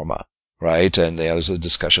pro forma, right? And there's a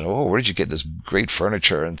discussion. Oh, where did you get this great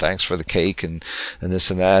furniture? And thanks for the cake, and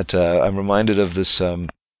this and that. I'm reminded of this.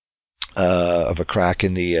 Of a crack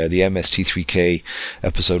in the MST3K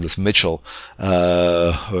episode with Mitchell,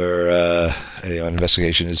 where an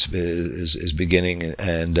investigation is beginning,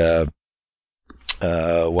 and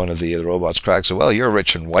one of the robots cracks. So, well, you're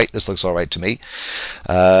rich and white. This looks all right to me.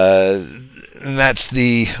 And that's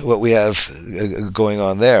what we have going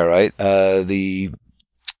on there, right? Uh,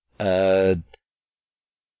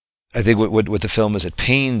 I think what the film is at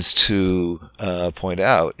pains to point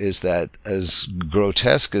out is that, as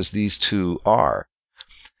grotesque as these two are,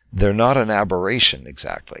 they're not an aberration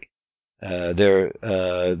exactly. They're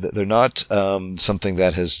not something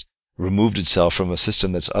that has removed itself from a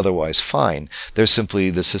system that's otherwise fine. They're simply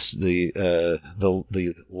the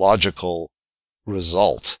logical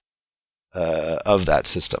result of that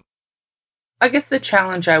system. I guess the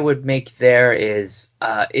challenge I would make there is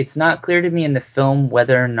it's not clear to me in the film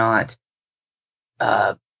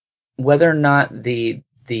uh, whether or not the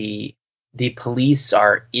police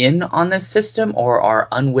are in on this system or are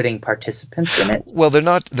unwitting participants in it. Well, they're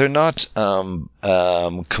not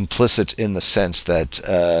complicit in the sense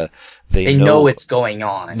that they They know know. it's going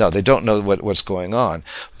on. No, they don't know what's going on.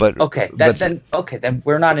 But Okay, but then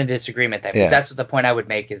we're not in disagreement then, because yeah. that's what the point I would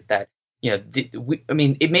make is that I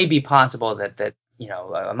mean, it may be possible that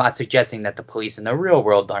I'm not suggesting that the police in the real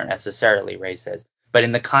world aren't necessarily racist, but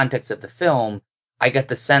in the context of the film, I get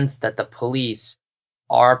the sense that the police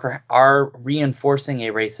are reinforcing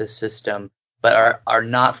a racist system, but are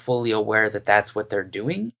not fully aware that that's what they're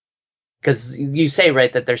doing. Because you say,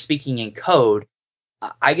 right, that they're speaking in code.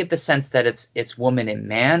 I get the sense that it's woman and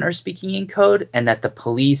man are speaking in code, and that the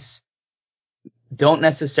police don't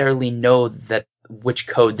necessarily know that which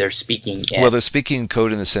code they're speaking in. Well, they're speaking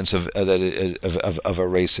code in the sense of of a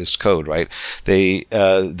racist code, right?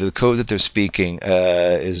 The code that they're speaking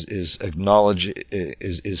is acknowledge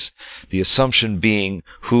is the assumption being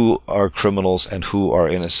who are criminals and who are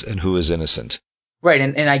innocent and who is innocent. Right,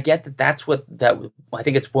 and I get that that's what that I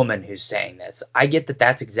think it's woman who's saying this. I get that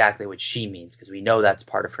that's exactly what she means because we know that's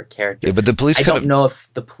part of her Yeah, character. but the police I kind don't of know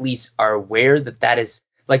if the police are aware that that is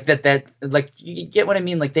that like, you get what I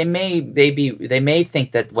mean. Like, they may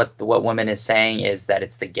think that what woman is saying is that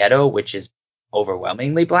it's the ghetto, which is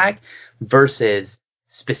overwhelmingly black, versus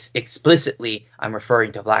explicitly I'm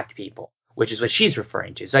referring to black people, which is what she's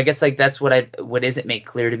referring to. So I guess, like, that's what isn't made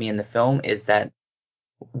clear to me in the film is that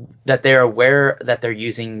they're aware that they're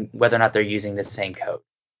using, whether or not they're using the same code.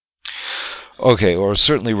 okay, or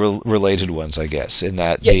certainly related ones, I guess. In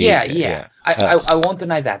that Yeah, the yeah, yeah. yeah. I won't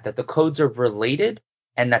deny that the codes are related,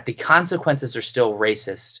 and that the consequences are still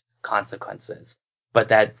racist consequences. But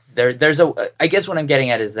that I guess what I'm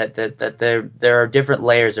getting at is that there are different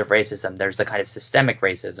layers of racism. There's the kind of systemic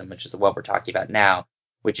racism, which is what we're talking about now,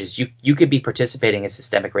 which is you could be participating in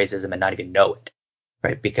systemic racism and not even know it,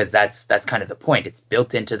 right? Because that's kind of the point. It's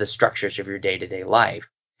built into the structures of your day-to-day life.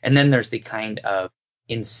 And then there's the kind of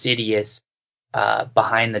insidious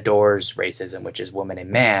behind the doors racism, which is woman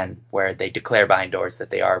and man, where they declare behind doors that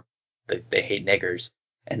they hate niggers,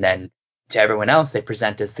 and then to everyone else they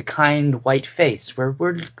present as the kind white face, where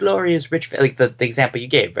we're glorious rich, like the example you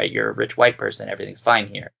gave, right? You're a rich white person, everything's fine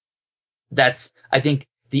here. That's, I think,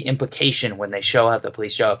 the implication when the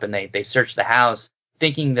police show up and they search the house,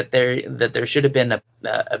 thinking that there should have been a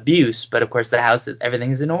abuse, but of course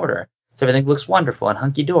everything is in order, so everything looks wonderful and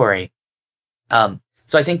hunky dory.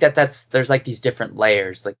 So I think there's like these different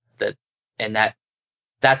layers, like that, and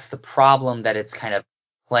that's the problem that it's kind of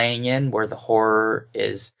playing in, where the horror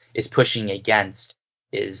is pushing against,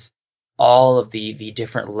 is all of the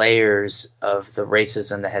different layers of the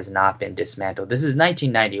racism that has not been dismantled. This is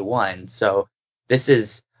 1991, so this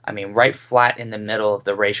is, I mean, right flat in the middle of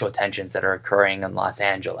the racial tensions that are occurring in Los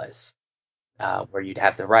Angeles, where you'd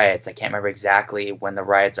have the riots. I can't remember exactly when the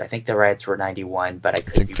riots. I think the riots were 91, but I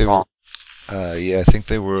could be wrong. Yeah, I think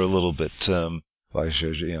they were a little bit. Well,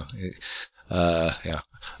 yeah.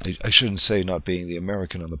 I shouldn't say not being the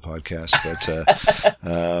American on the podcast, but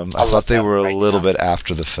I thought they were a little bit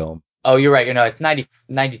after the film. Oh, you're right. It's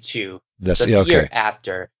 92. That's so it's yeah, a okay. year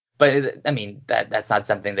after. But I mean, that's not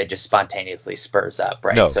something that just spontaneously spurs up,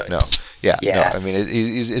 right? No, So it's, yeah, no. yeah, I mean,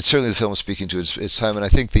 it's certainly the film speaking to its time, and I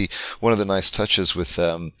think one of the nice touches with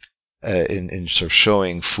in sort of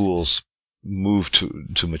showing Fool's move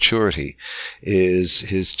to maturity is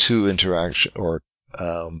his two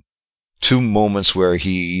moments where I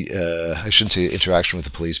shouldn't say interaction with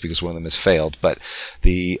the police because one of them has failed, but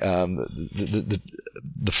the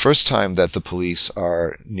first time that the police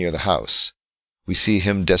are near the house, we see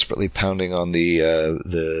him desperately pounding on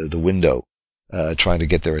the window, trying to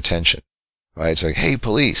get their attention. Right? It's like, hey,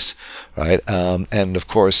 police! Right? And of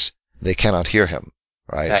course they cannot hear him.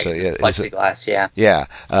 Right? So yeah, plexiglass, yeah. Yeah,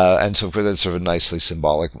 and so that's sort of a nicely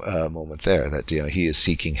symbolic moment there that he is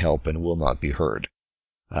seeking help and will not be heard.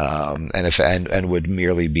 And would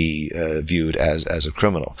merely be viewed as a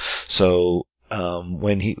criminal. So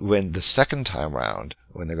when the second time round,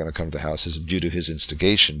 when they're going to come to the house, is due to his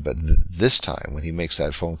instigation, but this time when he makes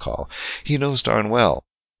that phone call, he knows darn well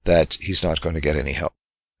that he's not going to get any help,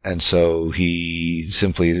 and so he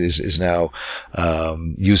simply is now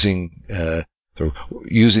using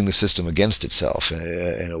the system against itself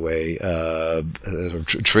in a way,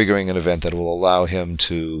 triggering an event that will allow him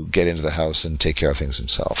to get into the house and take care of things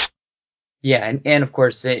himself. Yeah, and of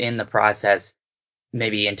course, in the process,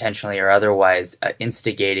 maybe intentionally or otherwise,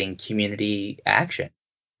 instigating community action,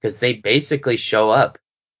 because they basically show up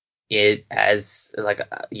it as like,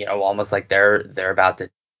 almost like they're about to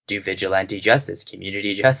do vigilante justice,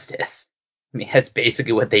 community justice. I mean, that's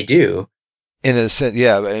basically what they do. In a sense,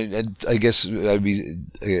 yeah, and I guess I'm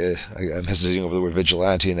hesitating over the word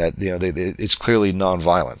vigilante in that it's clearly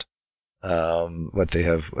nonviolent. What they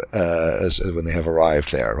have when they have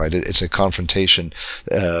arrived there, right? It's a confrontation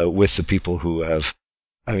with the people who have.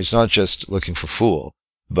 I mean, it's not just looking for Fool,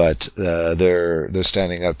 but they're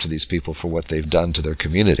standing up to these people for what they've done to their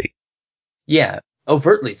community. Yeah,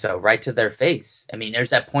 overtly so, right to their face. I mean,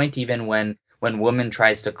 there's that point even when woman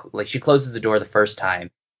tries to like, she closes the door the first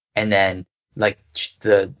time, and then like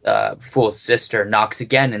the Fool's sister knocks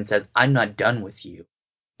again and says, "I'm not done with you,"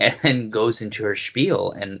 and then goes into her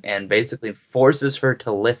spiel and basically forces her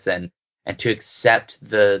to listen and to accept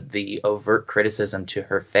the overt criticism to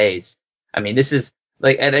her face. I mean, this is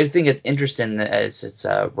like, and I think it's interesting that it's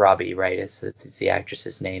Robbie, right? It's the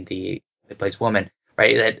actress's name, the who plays woman,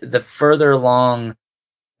 right? That the further along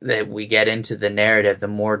that we get into the narrative, the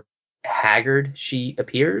more haggard she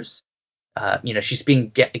appears. She's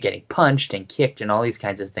getting punched and kicked and all these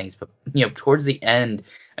kinds of things, but towards the end,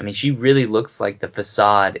 I mean, she really looks like the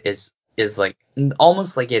facade is like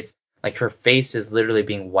almost like it's like her face is literally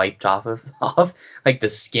being wiped off like the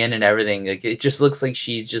skin and everything. Like, it just looks like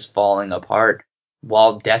she's just falling apart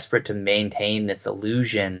while desperate to maintain this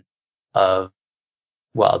illusion of,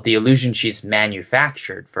 well, the illusion she's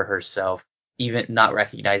manufactured for herself, even not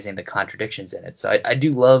recognizing the contradictions in it. So I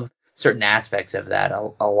do love certain aspects of that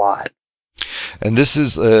a lot. And this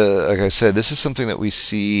is, like I said, this is something that we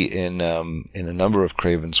see in a number of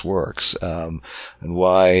Craven's works, and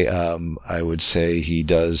why I would say he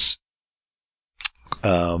does.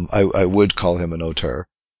 I would call him an auteur,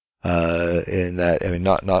 in that, I mean,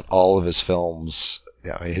 not all of his films.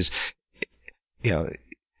 you know,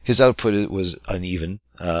 his output was uneven.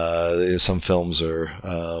 Some films are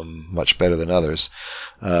much better than others,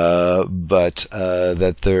 but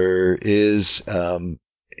that there is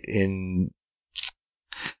in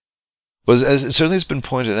was as it certainly has been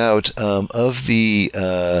pointed out of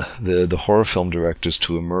the horror film directors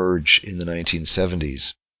to emerge in the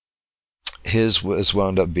 1970s. His was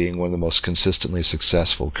wound up being one of the most consistently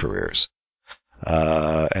successful careers.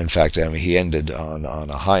 In fact, I mean, he ended on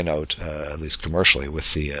a high note, at least commercially,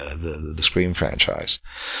 with the Scream franchise.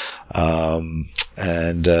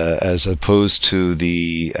 And as opposed to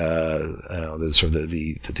the sort of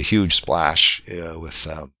the huge splash with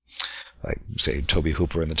like say Tobe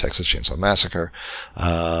Hooper in the Texas Chainsaw Massacre,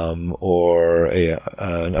 or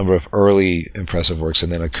a number of early impressive works,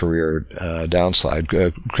 and then a career downslide.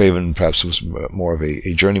 Craven perhaps was more of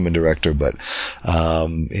a journeyman director, but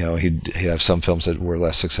he'd have some films that were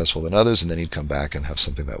less successful than others, and then he'd come back and have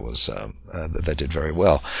something that was that did very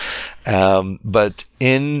well. But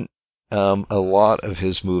in a lot of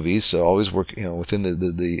his movies, so always work, within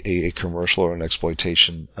a commercial or an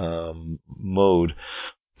exploitation mode,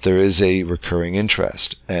 there is a recurring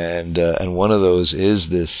interest, and one of those is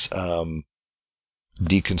this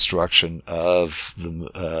deconstruction of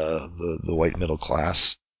the white middle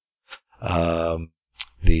class. So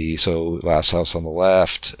Last House on the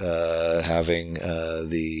Left, having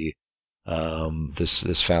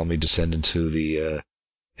this family descend into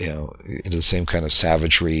into the same kind of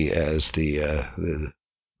savagery as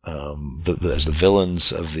as the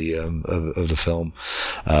villains of the film.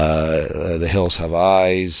 The Hills Have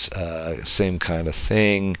Eyes, same kind of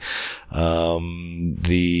thing.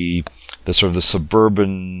 The sort of the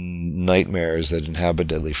suburban nightmares that inhabit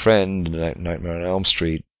Deadly Friend, Nightmare on Elm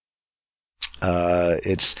Street.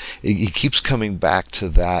 It keeps coming back to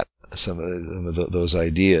that, some of those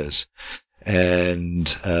ideas, and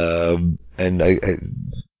I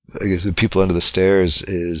guess the People Under the Stairs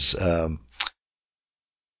is.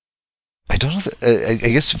 I don't know. I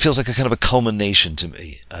guess it feels like a kind of a culmination to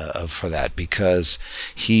me for that, because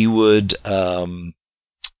he would like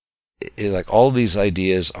all these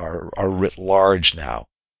ideas are writ large now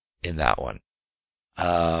in that one,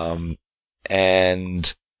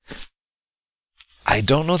 and I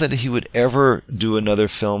don't know that he would ever do another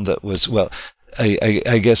film that was well.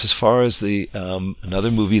 I guess as far as the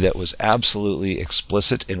another movie that was absolutely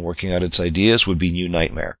explicit in working out its ideas would be New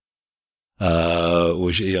Nightmare.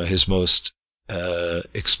 Which his most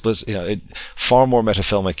explicit, far more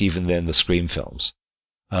metafilmic even than the Scream films.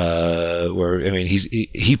 Where I mean,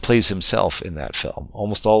 he plays himself in that film.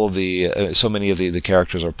 Almost all of so many of the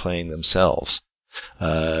characters are playing themselves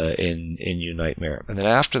in New Nightmare. And then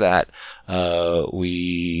after that,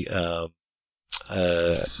 we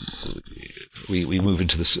move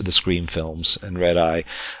into the Scream films and Red Eye,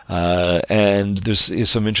 and there's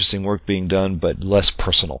some interesting work being done, but less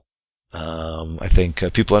personal. I think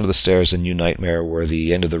People Under the Stairs and New Nightmare were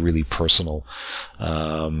the end of the really personal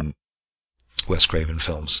Wes Craven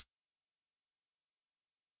films.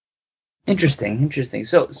 Interesting.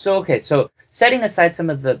 So okay. So setting aside some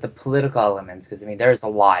of the political elements, because I mean, there's a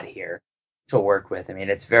lot here to work with. I mean,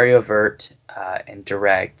 it's very overt and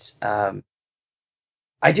direct. I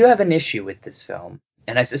do have an issue with this film,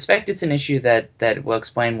 and I suspect it's an issue that will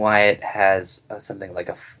explain why it has something like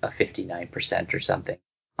a 59% or something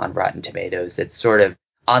on Rotten Tomatoes. It's sort of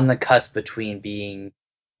on the cusp between being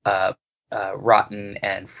uh, rotten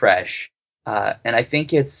and fresh, and I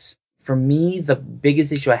think it's, for me, the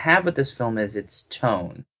biggest issue I have with this film is its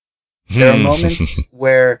tone. There are moments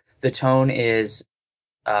where the tone is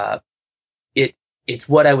uh, it it's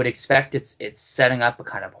what I would expect. It's setting up a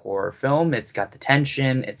kind of horror film. It's got the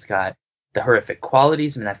tension. It's got the horrific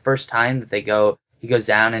qualities. I mean, that first time that he goes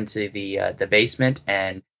down into the basement,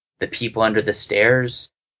 and the people under the stairs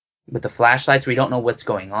with the flashlights. We don't know what's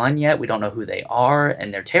going on yet. We don't know who they are,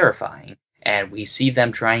 and they're terrifying. And we see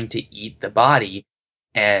them trying to eat the body,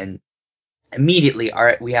 and immediately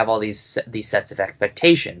we have all these sets of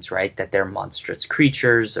expectations, right? That they're monstrous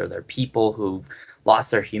creatures, or they're people who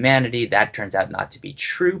lost their humanity. That turns out not to be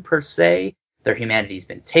true per se. Their humanity's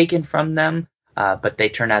been taken from them, but they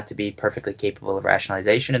turn out to be perfectly capable of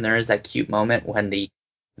rationalization. And there is that cute moment when they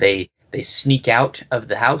sneak out of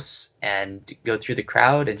the house and go through the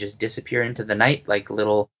crowd and just disappear into the night like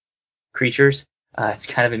little creatures. It's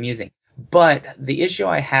kind of amusing. But the issue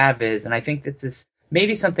I have is, and I think this is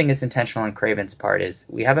maybe something that's intentional on Craven's part, is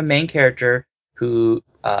we have a main character who,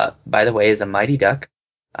 by the way, is a Mighty Duck.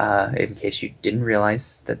 In case you didn't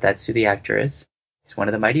realize that's who the actor is. He's one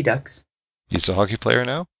of the Mighty Ducks. He's a hockey player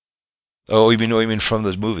now? Oh, you mean from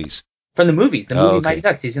the movies? From the movies, the Oh, movie Mighty okay.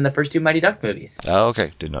 Ducks. He's in the first two Mighty Duck movies. Oh,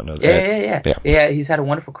 okay. Did not know Yeah, that. yeah, yeah. Yeah. Yeah, he's had a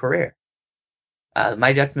wonderful career. The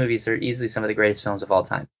Mighty Ducks movies are easily some of the greatest films of all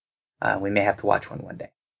time. We may have to watch one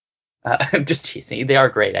day. I'm just teasing. They are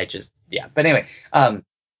great. Yeah. But anyway,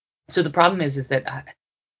 so the problem is that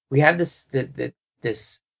we have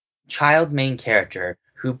this child main character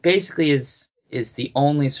who basically is the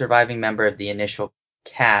only surviving member of the initial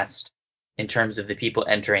cast in terms of the people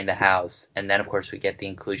entering the house, and then of course we get the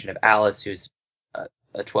inclusion of Alice, who's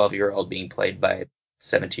a 12-year-old being played by a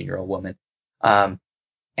 17-year-old woman,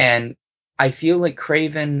 and I feel like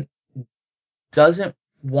Craven doesn't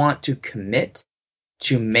want to commit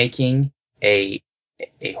to making a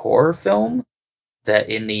a horror film that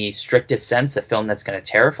in the strictest sense, a film that's going to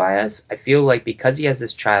terrify us. I feel like because he has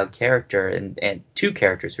this child character and two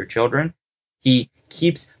characters who are children, he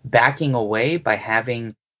keeps backing away by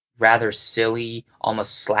having rather silly,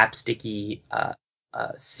 almost slapsticky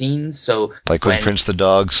scenes. So Like when when Prince the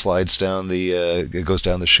dog slides down it goes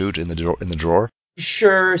down the chute in the drawer.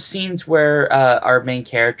 sure scenes where our main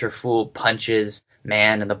character fool punches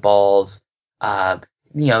man in the balls, uh,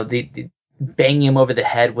 the banging him over the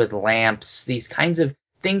head with lamps, these kinds of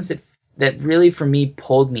things that really for me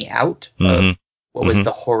pulled me out of what Mm-hmm. was Mm-hmm.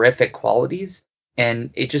 the horrific qualities, and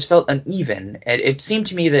it just felt uneven. It seemed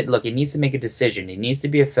to me that look, it needs to make a decision. It needs to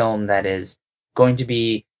be a film that is going to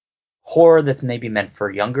be horror that's maybe meant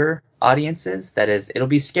for younger audiences. That is, it'll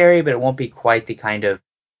be scary, but it won't be quite the kind of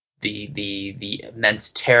the immense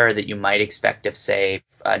terror that you might expect of, say,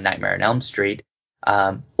 Nightmare on Elm Street,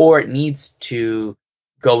 or it needs to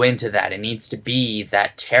go into that. It needs to be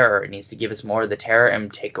that terror. It needs to give us more of the terror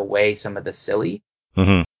and take away some of the silly.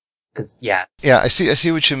 Mm-hmm. Because yeah, Yeah, I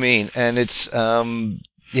see what you mean, and it's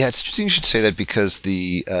yeah, it's interesting you should say that because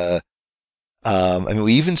I mean,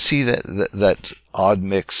 we even see that odd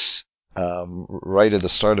mix right at the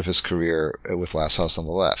start of his career with Last House on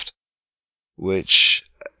the Left, which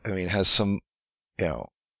I mean has some, you know,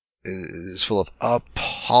 is full of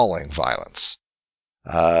appalling violence.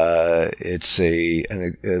 It's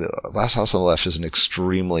Last House on the Left is an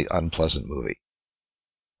extremely unpleasant movie.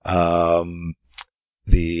 Um,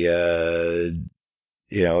 the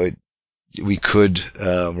you know, we could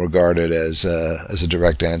regard it as a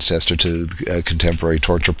direct ancestor to contemporary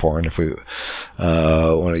torture porn, if we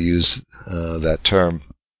want to use that term.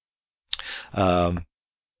 Um,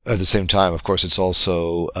 at the same time, of course, it's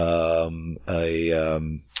also a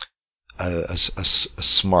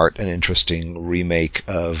smart and interesting remake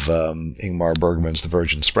of Ingmar Bergman's The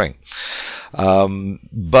Virgin Spring.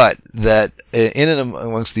 But that in and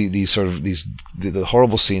amongst the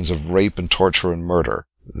horrible scenes of rape and torture and murder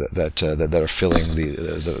that are filling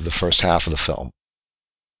the first half of the film,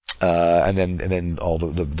 and then all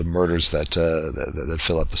the murders that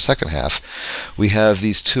fill up the second half, we have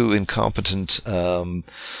these two incompetent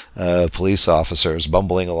police officers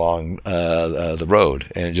bumbling along the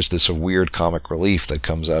road, and just this weird comic relief that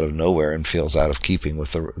comes out of nowhere and feels out of keeping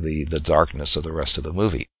with the darkness of the rest of the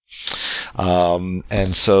movie.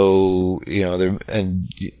 And so, there, and,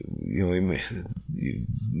 you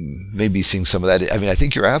may be seeing some of that. I mean, I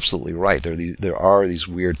think you're absolutely right. There are these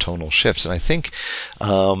weird tonal shifts. And I think,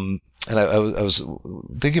 and I was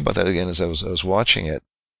thinking about that again as I was watching it.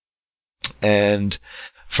 And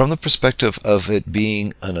from the perspective of it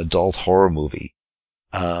being an adult horror movie,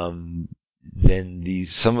 then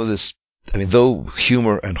some of this, I mean, though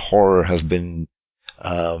humor and horror have been,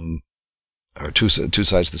 are two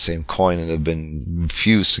sides of the same coin and have been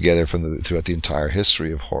fused together throughout the entire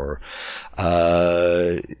history of horror.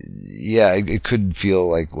 Yeah, it could feel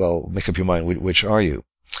like, well, make up your mind, which are you?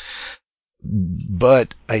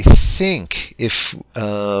 But I think if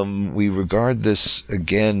we regard this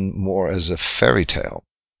again more as a fairy tale,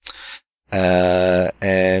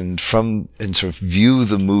 and sort of view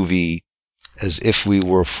the movie as if we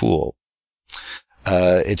were a fool,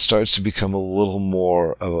 it starts to become a little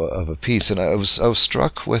more of a piece. And I was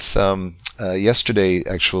struck with yesterday,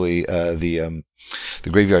 actually, the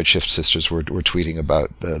Graveyard Shift sisters were tweeting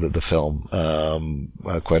about the film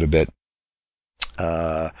quite a bit.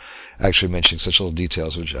 Actually mentioning such little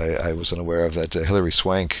details, which I was unaware of, that Hilary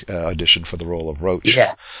Swank auditioned for the role of Roach.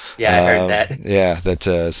 yeah, I heard that. Yeah, that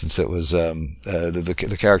since it was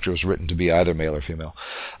the character was written to be either male or female.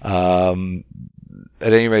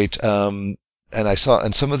 At any rate, and I saw,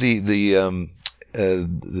 and some of the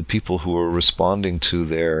people who were responding to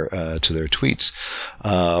their tweets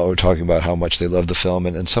were talking about how much they loved the film,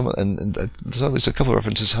 and there's a couple of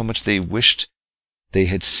references how much they wished they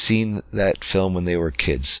had seen that film when they were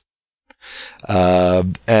kids.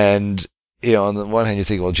 And on the one hand, you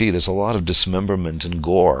think, well, gee, there's a lot of dismemberment and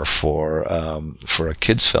gore for a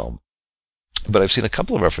kids' film. but I've seen a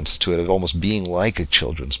couple of references to it of almost being like a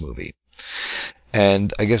children's movie.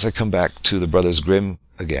 And I guess I come back to the Brothers Grimm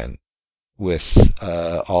again with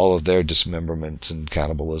all of their dismemberment and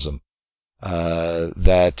cannibalism.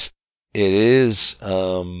 That it is,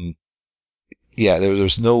 there's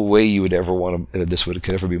no way you would ever want to,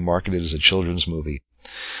 could ever be marketed as a children's movie.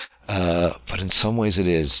 But in some ways it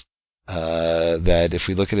is. That if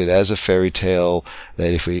we look at it as a fairy tale,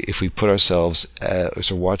 that if we put ourselves,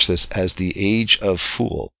 or watch this as the age of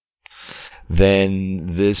Fool,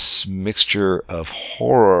 then this mixture of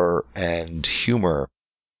horror and humor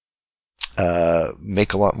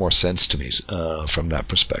make a lot more sense to me from that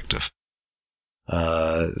perspective.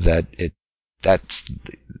 That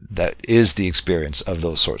is the experience of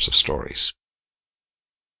those sorts of stories.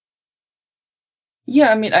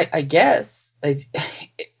 Yeah, I mean, I guess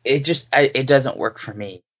it doesn't work for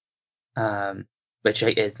me, which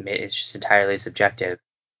is just entirely subjective.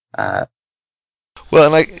 Uh,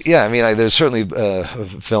 Well, and there's certainly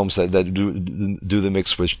films that do the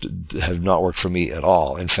mix which have not worked for me at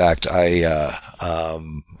all. In fact, I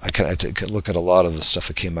can look at a lot of the stuff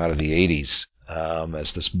that came out of the '80s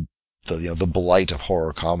as the blight of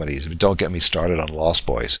horror comedies. Don't get me started on Lost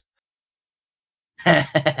Boys.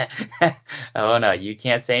 oh no, you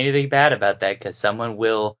can't say anything bad about that because someone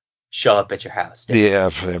will show up at your house. Yeah,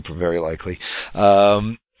 very likely.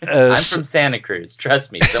 I'm from Santa Cruz.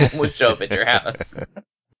 Trust me, someone will show up at your house.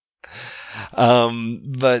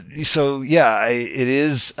 But so yeah, it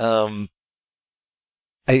is. And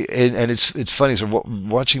it's funny. So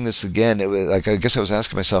watching this again, it was like I guess I was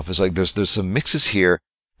asking myself, is like there's some mixes here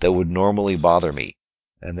that would normally bother me,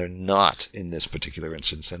 and they're not in this particular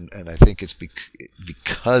instance. And I think it's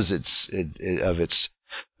because of its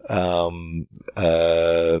um,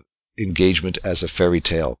 uh, engagement as a fairy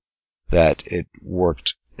tale that it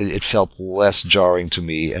worked. It felt less jarring to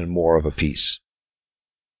me and more of a piece.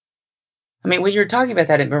 I mean, when you were talking about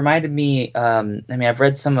that, it reminded me. I've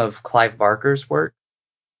read some of Clive Barker's work,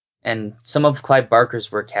 and some of Clive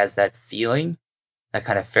Barker's work has that feeling, that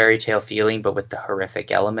kind of fairy tale feeling, but with the horrific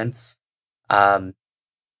elements. Um,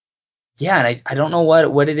 yeah, and I don't know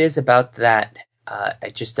what it is about that.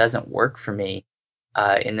 It just doesn't work for me.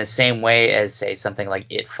 In the same way as, say, something like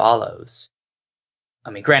It Follows. I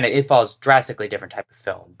mean, granted, It Follows drastically different type of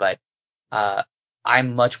film, but uh,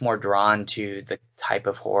 I'm much more drawn to the type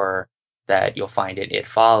of horror that you'll find in It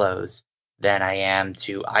Follows than I am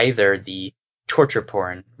to either the torture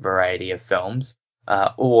porn variety of films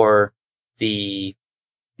or the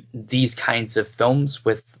these kinds of films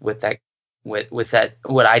with that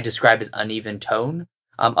what I describe as uneven tone.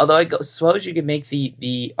 Although suppose you could make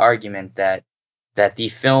the argument that the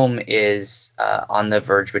film is on the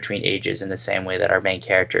verge between ages in the same way that our main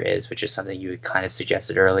character is, which is something you kind of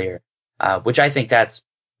suggested earlier. Which I think that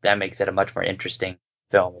makes it a much more interesting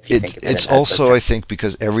film if you think of it It's in that also, perspective. I think,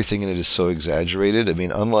 because everything in it is so exaggerated. I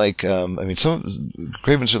mean, unlike, Craven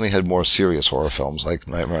certainly had more serious horror films like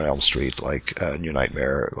Nightmare on Elm Street, like New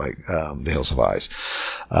Nightmare, like The Hills Have Eyes.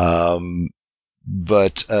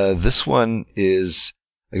 But this one is,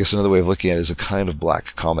 I guess, another way of looking at it is a kind of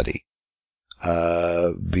black comedy,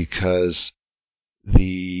 because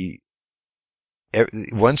the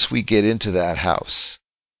once we get into that house,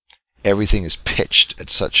 everything is pitched at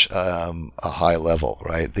such a high level,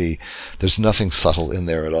 right? There's nothing subtle in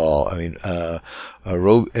there at all. I mean,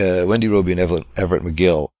 Wendy Roby and Everett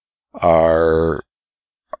McGill are,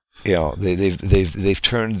 they've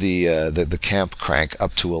turned the camp crank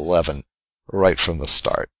up to 11 right from the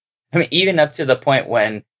start. I mean, even up to the point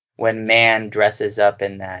when Man dresses up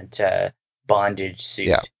in that bondage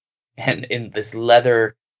Yeah, suit and in this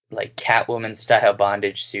leather like Catwoman style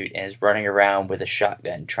bondage suit and is running around with a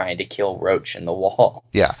shotgun trying to kill Roach in the yeah,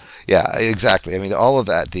 walls. yeah, exactly. I mean, all of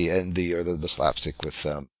that, the slapstick with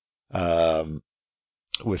the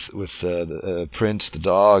Prince, the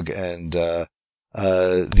dog, and the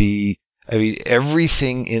I mean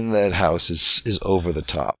everything in that house is over the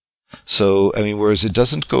top. So I mean, whereas it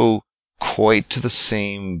doesn't go quite to the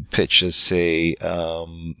same pitch as say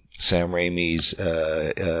Sam Raimi's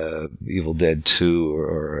Evil Dead 2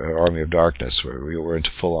 or Army of Darkness, where we were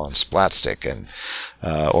into full on splatstick, and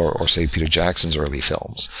or say Peter Jackson's early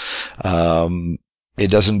films.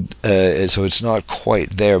 It doesn't, so it's not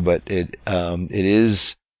quite there, but it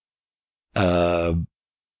is, uh,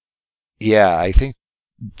 yeah, I think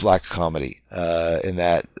black comedy, in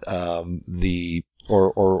that,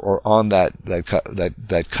 or on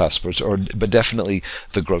that cusp, but definitely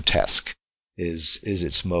the grotesque is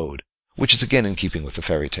its mode, which is again in keeping with the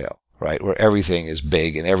fairy tale, right? Where everything is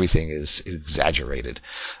big and everything is exaggerated.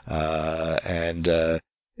 And,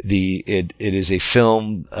 it is a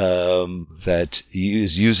film that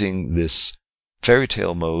is using this fairy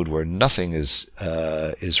tale mode where nothing is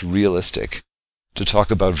realistic to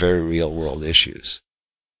talk about very real world issues.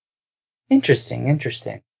 Interesting,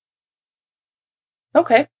 interesting.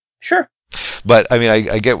 Okay, sure. But I mean,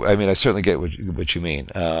 I get. I mean, I certainly get what you mean.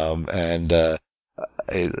 And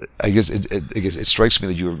I guess it strikes me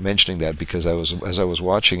that you were mentioning that because as I was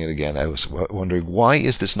watching it again, I was wondering, why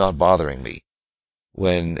is this not bothering me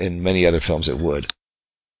when in many other films it would.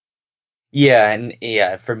 Yeah, and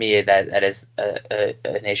yeah, for me that is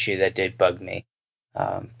an issue that did bug me,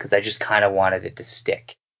 because I just kind of wanted it to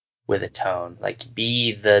stick with a tone, like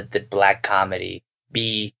be the black comedy,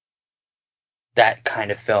 be that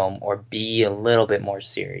kind of film, or be a little bit more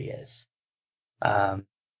serious. Um,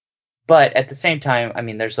 but at the same time, I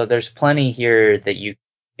mean, there's plenty here that you,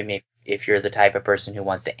 I mean, if you're the type of person who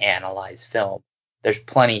wants to analyze film, there's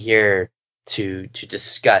plenty here to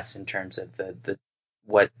discuss in terms of the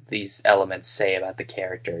what these elements say about the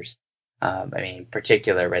characters. I mean, in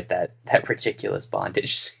particular, right, that ridiculous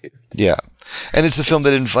bondage suit. Yeah, and it's a film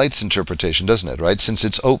that invites It's interpretation, doesn't it? Right, since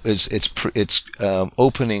its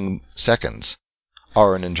opening seconds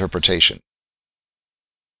are an interpretation.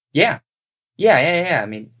 yeah, yeah. I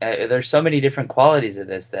mean, there's so many different qualities of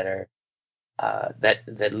this that are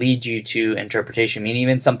that lead you to interpretation. I mean,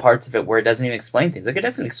 even some parts of it where it doesn't even explain things. Like it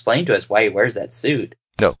doesn't explain to us why he wears that suit.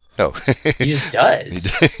 No, no. He just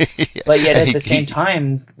does. But yet And at the same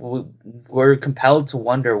time, we're compelled to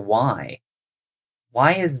wonder why.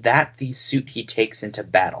 Why is that the suit he takes into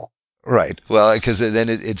battle? right. Well, because then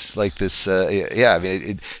it's like this. Yeah, I mean,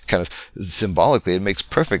 it kind of symbolically it makes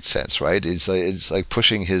perfect sense, right? It's like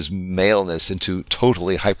pushing his maleness into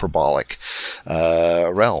totally hyperbolic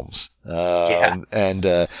realms, Yeah, and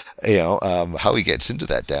how he gets into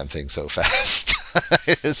that damn thing so fast.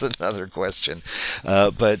 Is another question,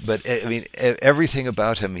 but I mean everything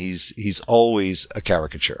about him he's always a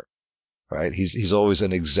caricature, right? He's always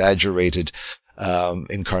an exaggerated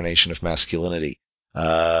incarnation of masculinity.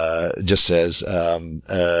 Just as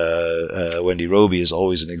Wendy Roby is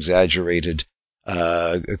always an exaggerated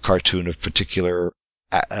cartoon of particular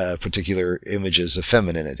images of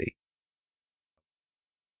femininity.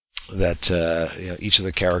 That each of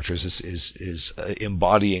the characters is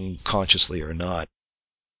embodying consciously or not.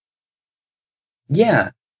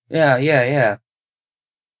 yeah, yeah.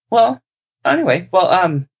 Well, anyway,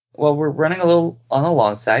 well, we're running a little on the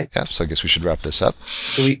long side, Yeah, so I guess we should wrap this up.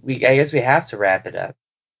 so we I guess we have to wrap it up.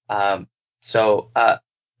 Um, so,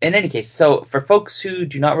 in any case, so for folks who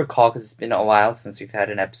do not recall, because it's been a while since we've had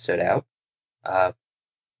an episode out, uh,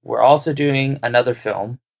 we're also doing another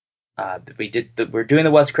film. We're doing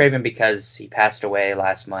the Wes Craven because he passed away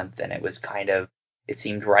last month, and it was it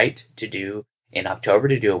seemed right to do in October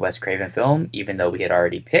to do a Wes Craven film, even though we had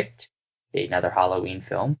already picked another Halloween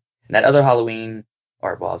film. And that other Halloween,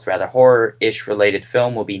 or well, it's rather horror-ish related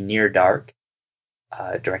film, will be Near Dark,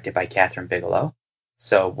 directed by Catherine Bigelow.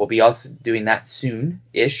 So we'll be also doing that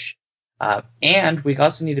soon-ish. And we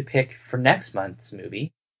also need to pick for next month's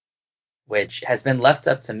movie, which has been left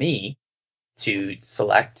up to me to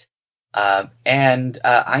select. And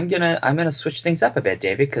I'm gonna switch things up a bit,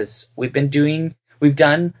 David, because we've done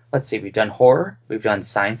horror, we've done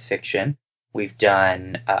science fiction, we've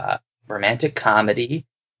done romantic comedy,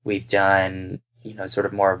 we've done sort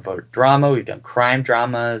of more of a drama, we've done crime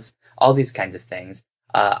dramas, all these kinds of things.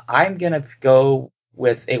 I'm gonna go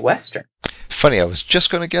with a western. Funny, I was just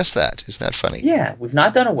going to guess that. Isn't that funny? Yeah, we've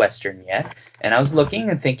not done a western yet, and I was looking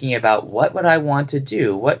and thinking about what would I want to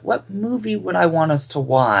do? What movie would I want us to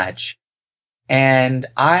watch? And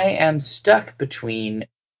I am stuck between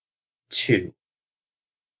two,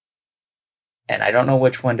 and I don't know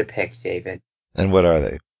which one to pick, David. And what are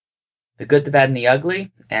they? The Good, the Bad, and the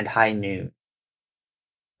Ugly, and High Noon.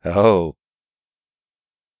 Oh,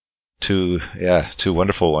 two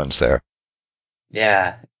wonderful ones there.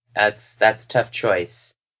 Yeah, that's a tough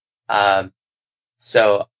choice. Um,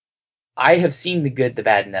 so I have seen The Good, the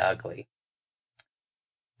Bad, and the Ugly.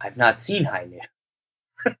 I've not seen High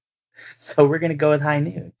Noon, so we're gonna go with High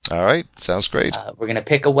Noon. All right, sounds great. We're gonna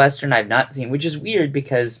pick a western I've not seen, which is weird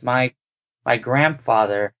because my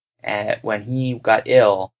grandfather, when he got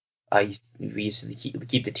ill, we used to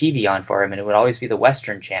keep the TV on for him, and it would always be the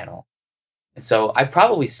Western Channel. And so I've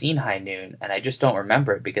probably seen High Noon, and I just don't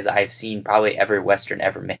remember it because I've seen probably every Western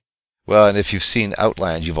ever made. Well, and if you've seen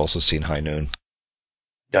Outland, you've also seen High Noon.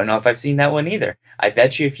 Don't know if I've seen that one either. I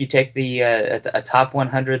bet you if you take a top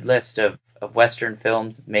 100 list of Western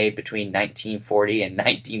films made between 1940 and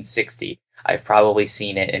 1960, I've probably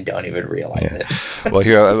seen it and don't even realize Yeah. it. Well,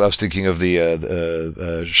 here I was thinking of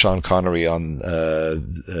the Sean Connery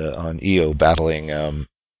on EO battling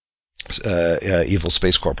evil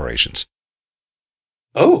space corporations.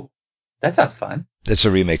 Oh, that sounds fun. It's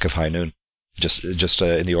a remake of High Noon, just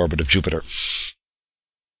in the orbit of Jupiter.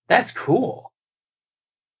 That's cool.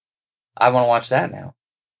 I want to watch that now.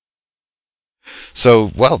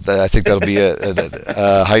 So, well, I think that'll be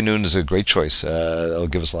High Noon is a great choice. That'll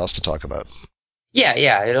give us lots to talk about.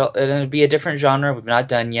 Yeah. It'll be a different genre. We've not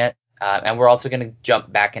done yet, and we're also going to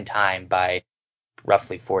jump back in time by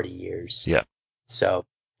roughly 40 years. Yeah. So,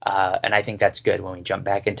 and I think that's good. When we jump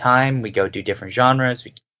back in time, we go do different genres.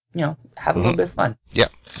 We, have a little bit of fun. Yeah.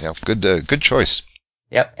 Yeah. Good choice.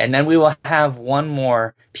 Yep. And then we will have one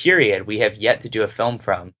more period we have yet to do a film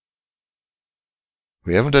from.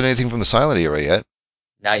 We haven't done anything from the silent era yet.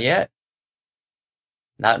 Not yet.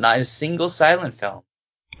 Not a single silent film.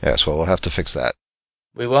 Yes. Well, we'll have to fix that.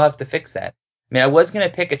 We will have to fix that. I mean, I was going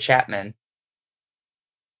to pick a Chaplin.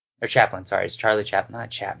 Or Chaplin, sorry. It's Charlie Chaplin, not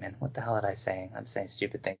Chapman. What the hell did I say? I'm saying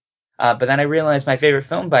stupid things. But then I realized my favorite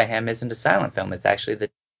film by him isn't a silent film. It's actually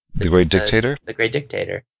The Great Dictator. The Great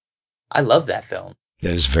Dictator. I love that film.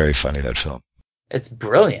 That is very funny. That film. It's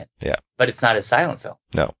brilliant. Yeah. But it's not a silent film.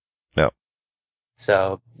 No.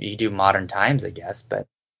 So you do Modern Times, I guess. But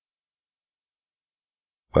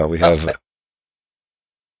well, we have.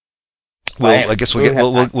 Well, I guess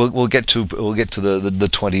we'll get to the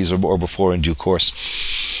 20s or before in due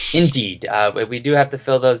course. Indeed, we do have to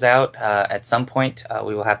fill those out at some point.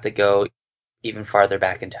 We will have to go even farther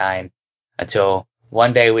back in time until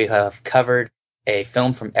one day we have covered a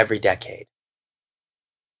film from every decade.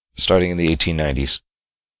 Starting in the 1890s.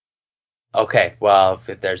 Okay, well,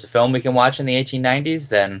 if there's a film we can watch in the 1890s,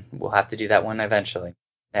 then we'll have to do that one eventually.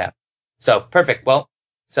 Yeah. So, perfect. Well,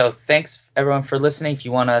 so thanks everyone for listening. If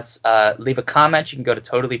you want to leave a comment, you can go to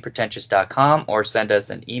totallypretentious.com or send us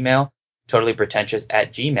an email,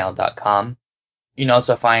 totallypretentious@gmail.com. You can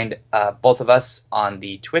also find both of us on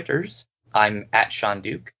the Twitters. I'm at Shaun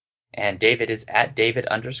Duke, and David is at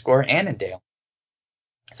David_Annandale.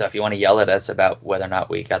 So if you want to yell at us about whether or not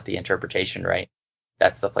we got the interpretation right,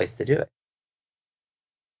 that's the place to do it.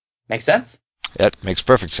 Make sense? That makes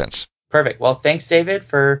perfect sense. Perfect. Well, thanks, David,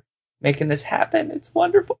 for making this happen. It's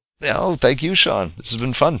wonderful. Oh, thank you, Shaun. This has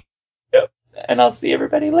been fun. Yep. And I'll see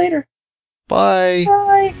everybody later. Bye.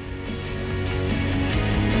 Bye.